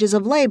 11 pages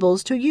of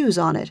labels to use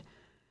on it.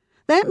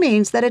 That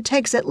means that it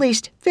takes at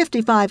least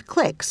 55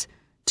 clicks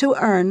to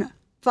earn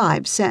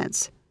 5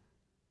 cents.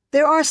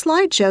 There are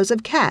slideshows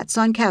of cats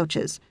on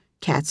couches,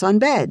 cats on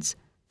beds,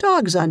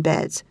 dogs on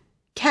beds,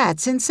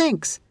 cats in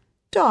sinks,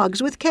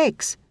 dogs with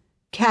cakes,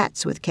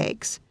 cats with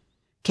cakes,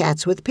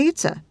 cats with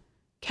pizza,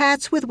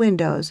 cats with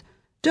windows,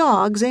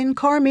 dogs in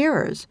car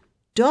mirrors,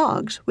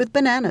 dogs with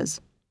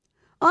bananas.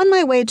 On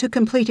my way to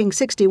completing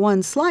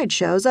 61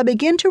 slideshows, I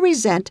begin to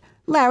resent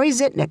Larry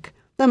Zitnik,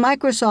 the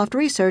Microsoft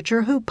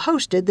researcher who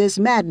posted this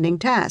maddening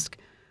task.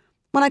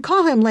 When I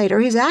call him later,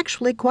 he's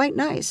actually quite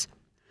nice.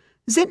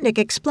 Zitnik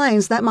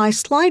explains that my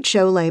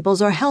slideshow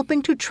labels are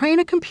helping to train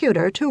a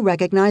computer to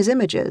recognize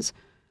images.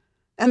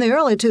 In the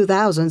early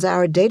 2000s,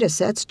 our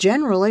datasets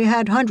generally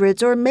had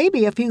hundreds or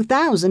maybe a few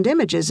thousand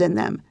images in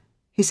them,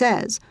 he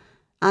says.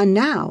 And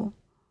now,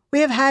 we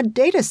have had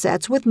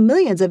datasets with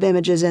millions of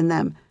images in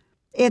them.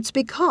 It's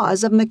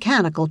because of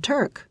Mechanical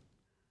Turk.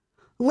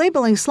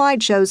 Labeling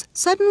slideshows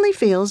suddenly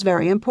feels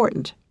very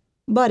important,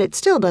 but it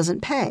still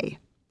doesn't pay.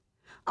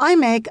 I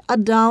make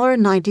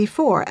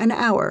 $1.94 an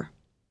hour.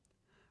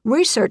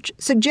 Research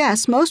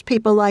suggests most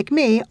people like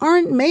me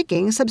aren't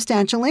making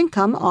substantial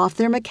income off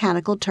their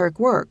Mechanical Turk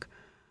work.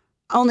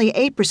 Only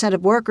 8%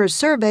 of workers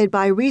surveyed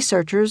by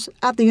researchers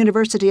at the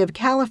University of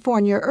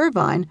California,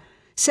 Irvine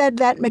said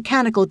that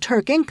Mechanical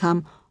Turk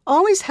income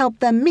always helped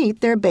them meet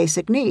their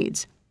basic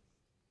needs.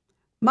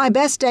 My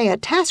best day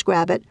at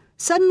TaskRabbit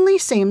suddenly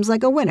seems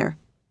like a winner.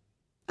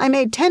 I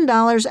made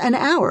 $10 an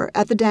hour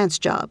at the dance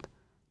job,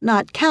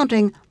 not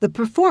counting the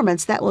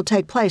performance that will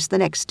take place the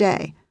next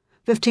day,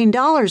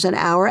 $15 an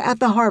hour at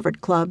the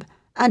Harvard Club,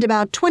 and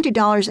about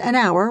 $20 an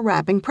hour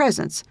wrapping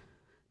presents,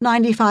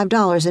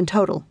 $95 in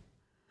total.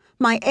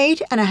 My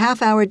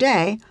 8.5-hour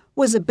day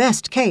was a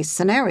best-case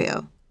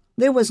scenario.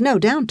 There was no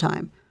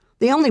downtime.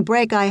 The only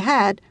break I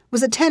had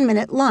was a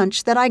 10-minute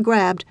lunch that I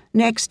grabbed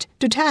next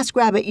to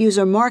TaskRabbit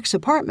user Mark's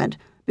apartment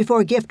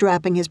before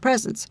gift-wrapping his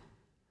presents.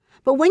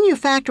 But when you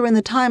factor in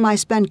the time I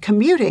spent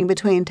commuting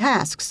between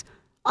tasks,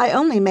 I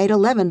only made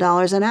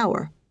 $11 an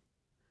hour.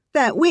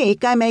 That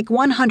week, I make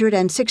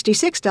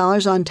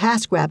 $166 on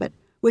TaskRabbit,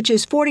 which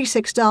is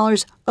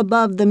 $46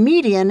 above the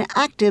median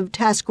active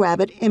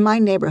TaskRabbit in my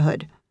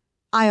neighborhood.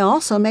 I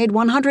also made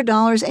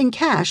 $100 in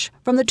cash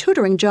from the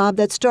tutoring job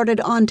that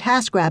started on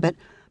TaskRabbit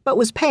but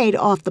was paid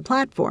off the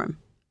platform.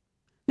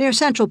 Near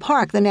Central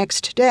Park the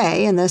next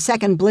day, in the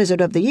second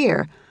blizzard of the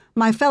year,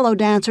 my fellow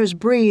dancers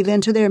breathe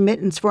into their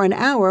mittens for an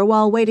hour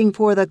while waiting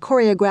for the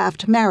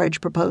choreographed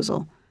marriage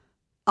proposal.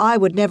 I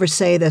would never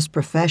say this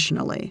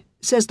professionally,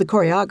 says the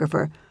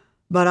choreographer,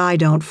 but I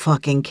don't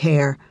fucking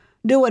care.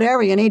 Do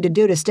whatever you need to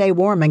do to stay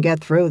warm and get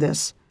through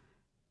this.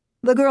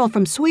 The girl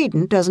from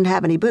Sweden doesn't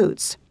have any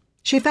boots.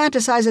 She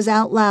fantasizes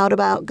out loud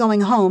about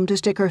going home to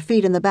stick her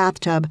feet in the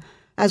bathtub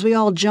as we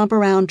all jump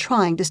around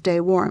trying to stay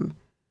warm.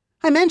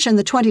 I mention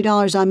the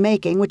 $20 I'm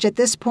making, which at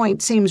this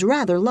point seems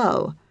rather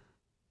low.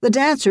 The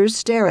dancers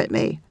stare at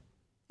me.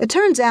 It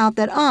turns out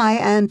that I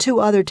and 2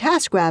 other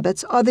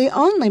TaskRabbits are the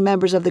only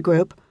members of the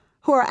group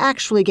who are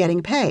actually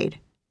getting paid.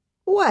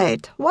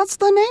 "Wait, what's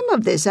the name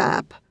of this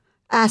app?"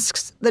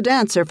 asks the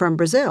dancer from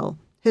Brazil,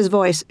 his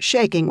voice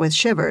shaking with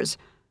shivers.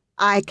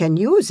 "I can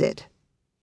use it."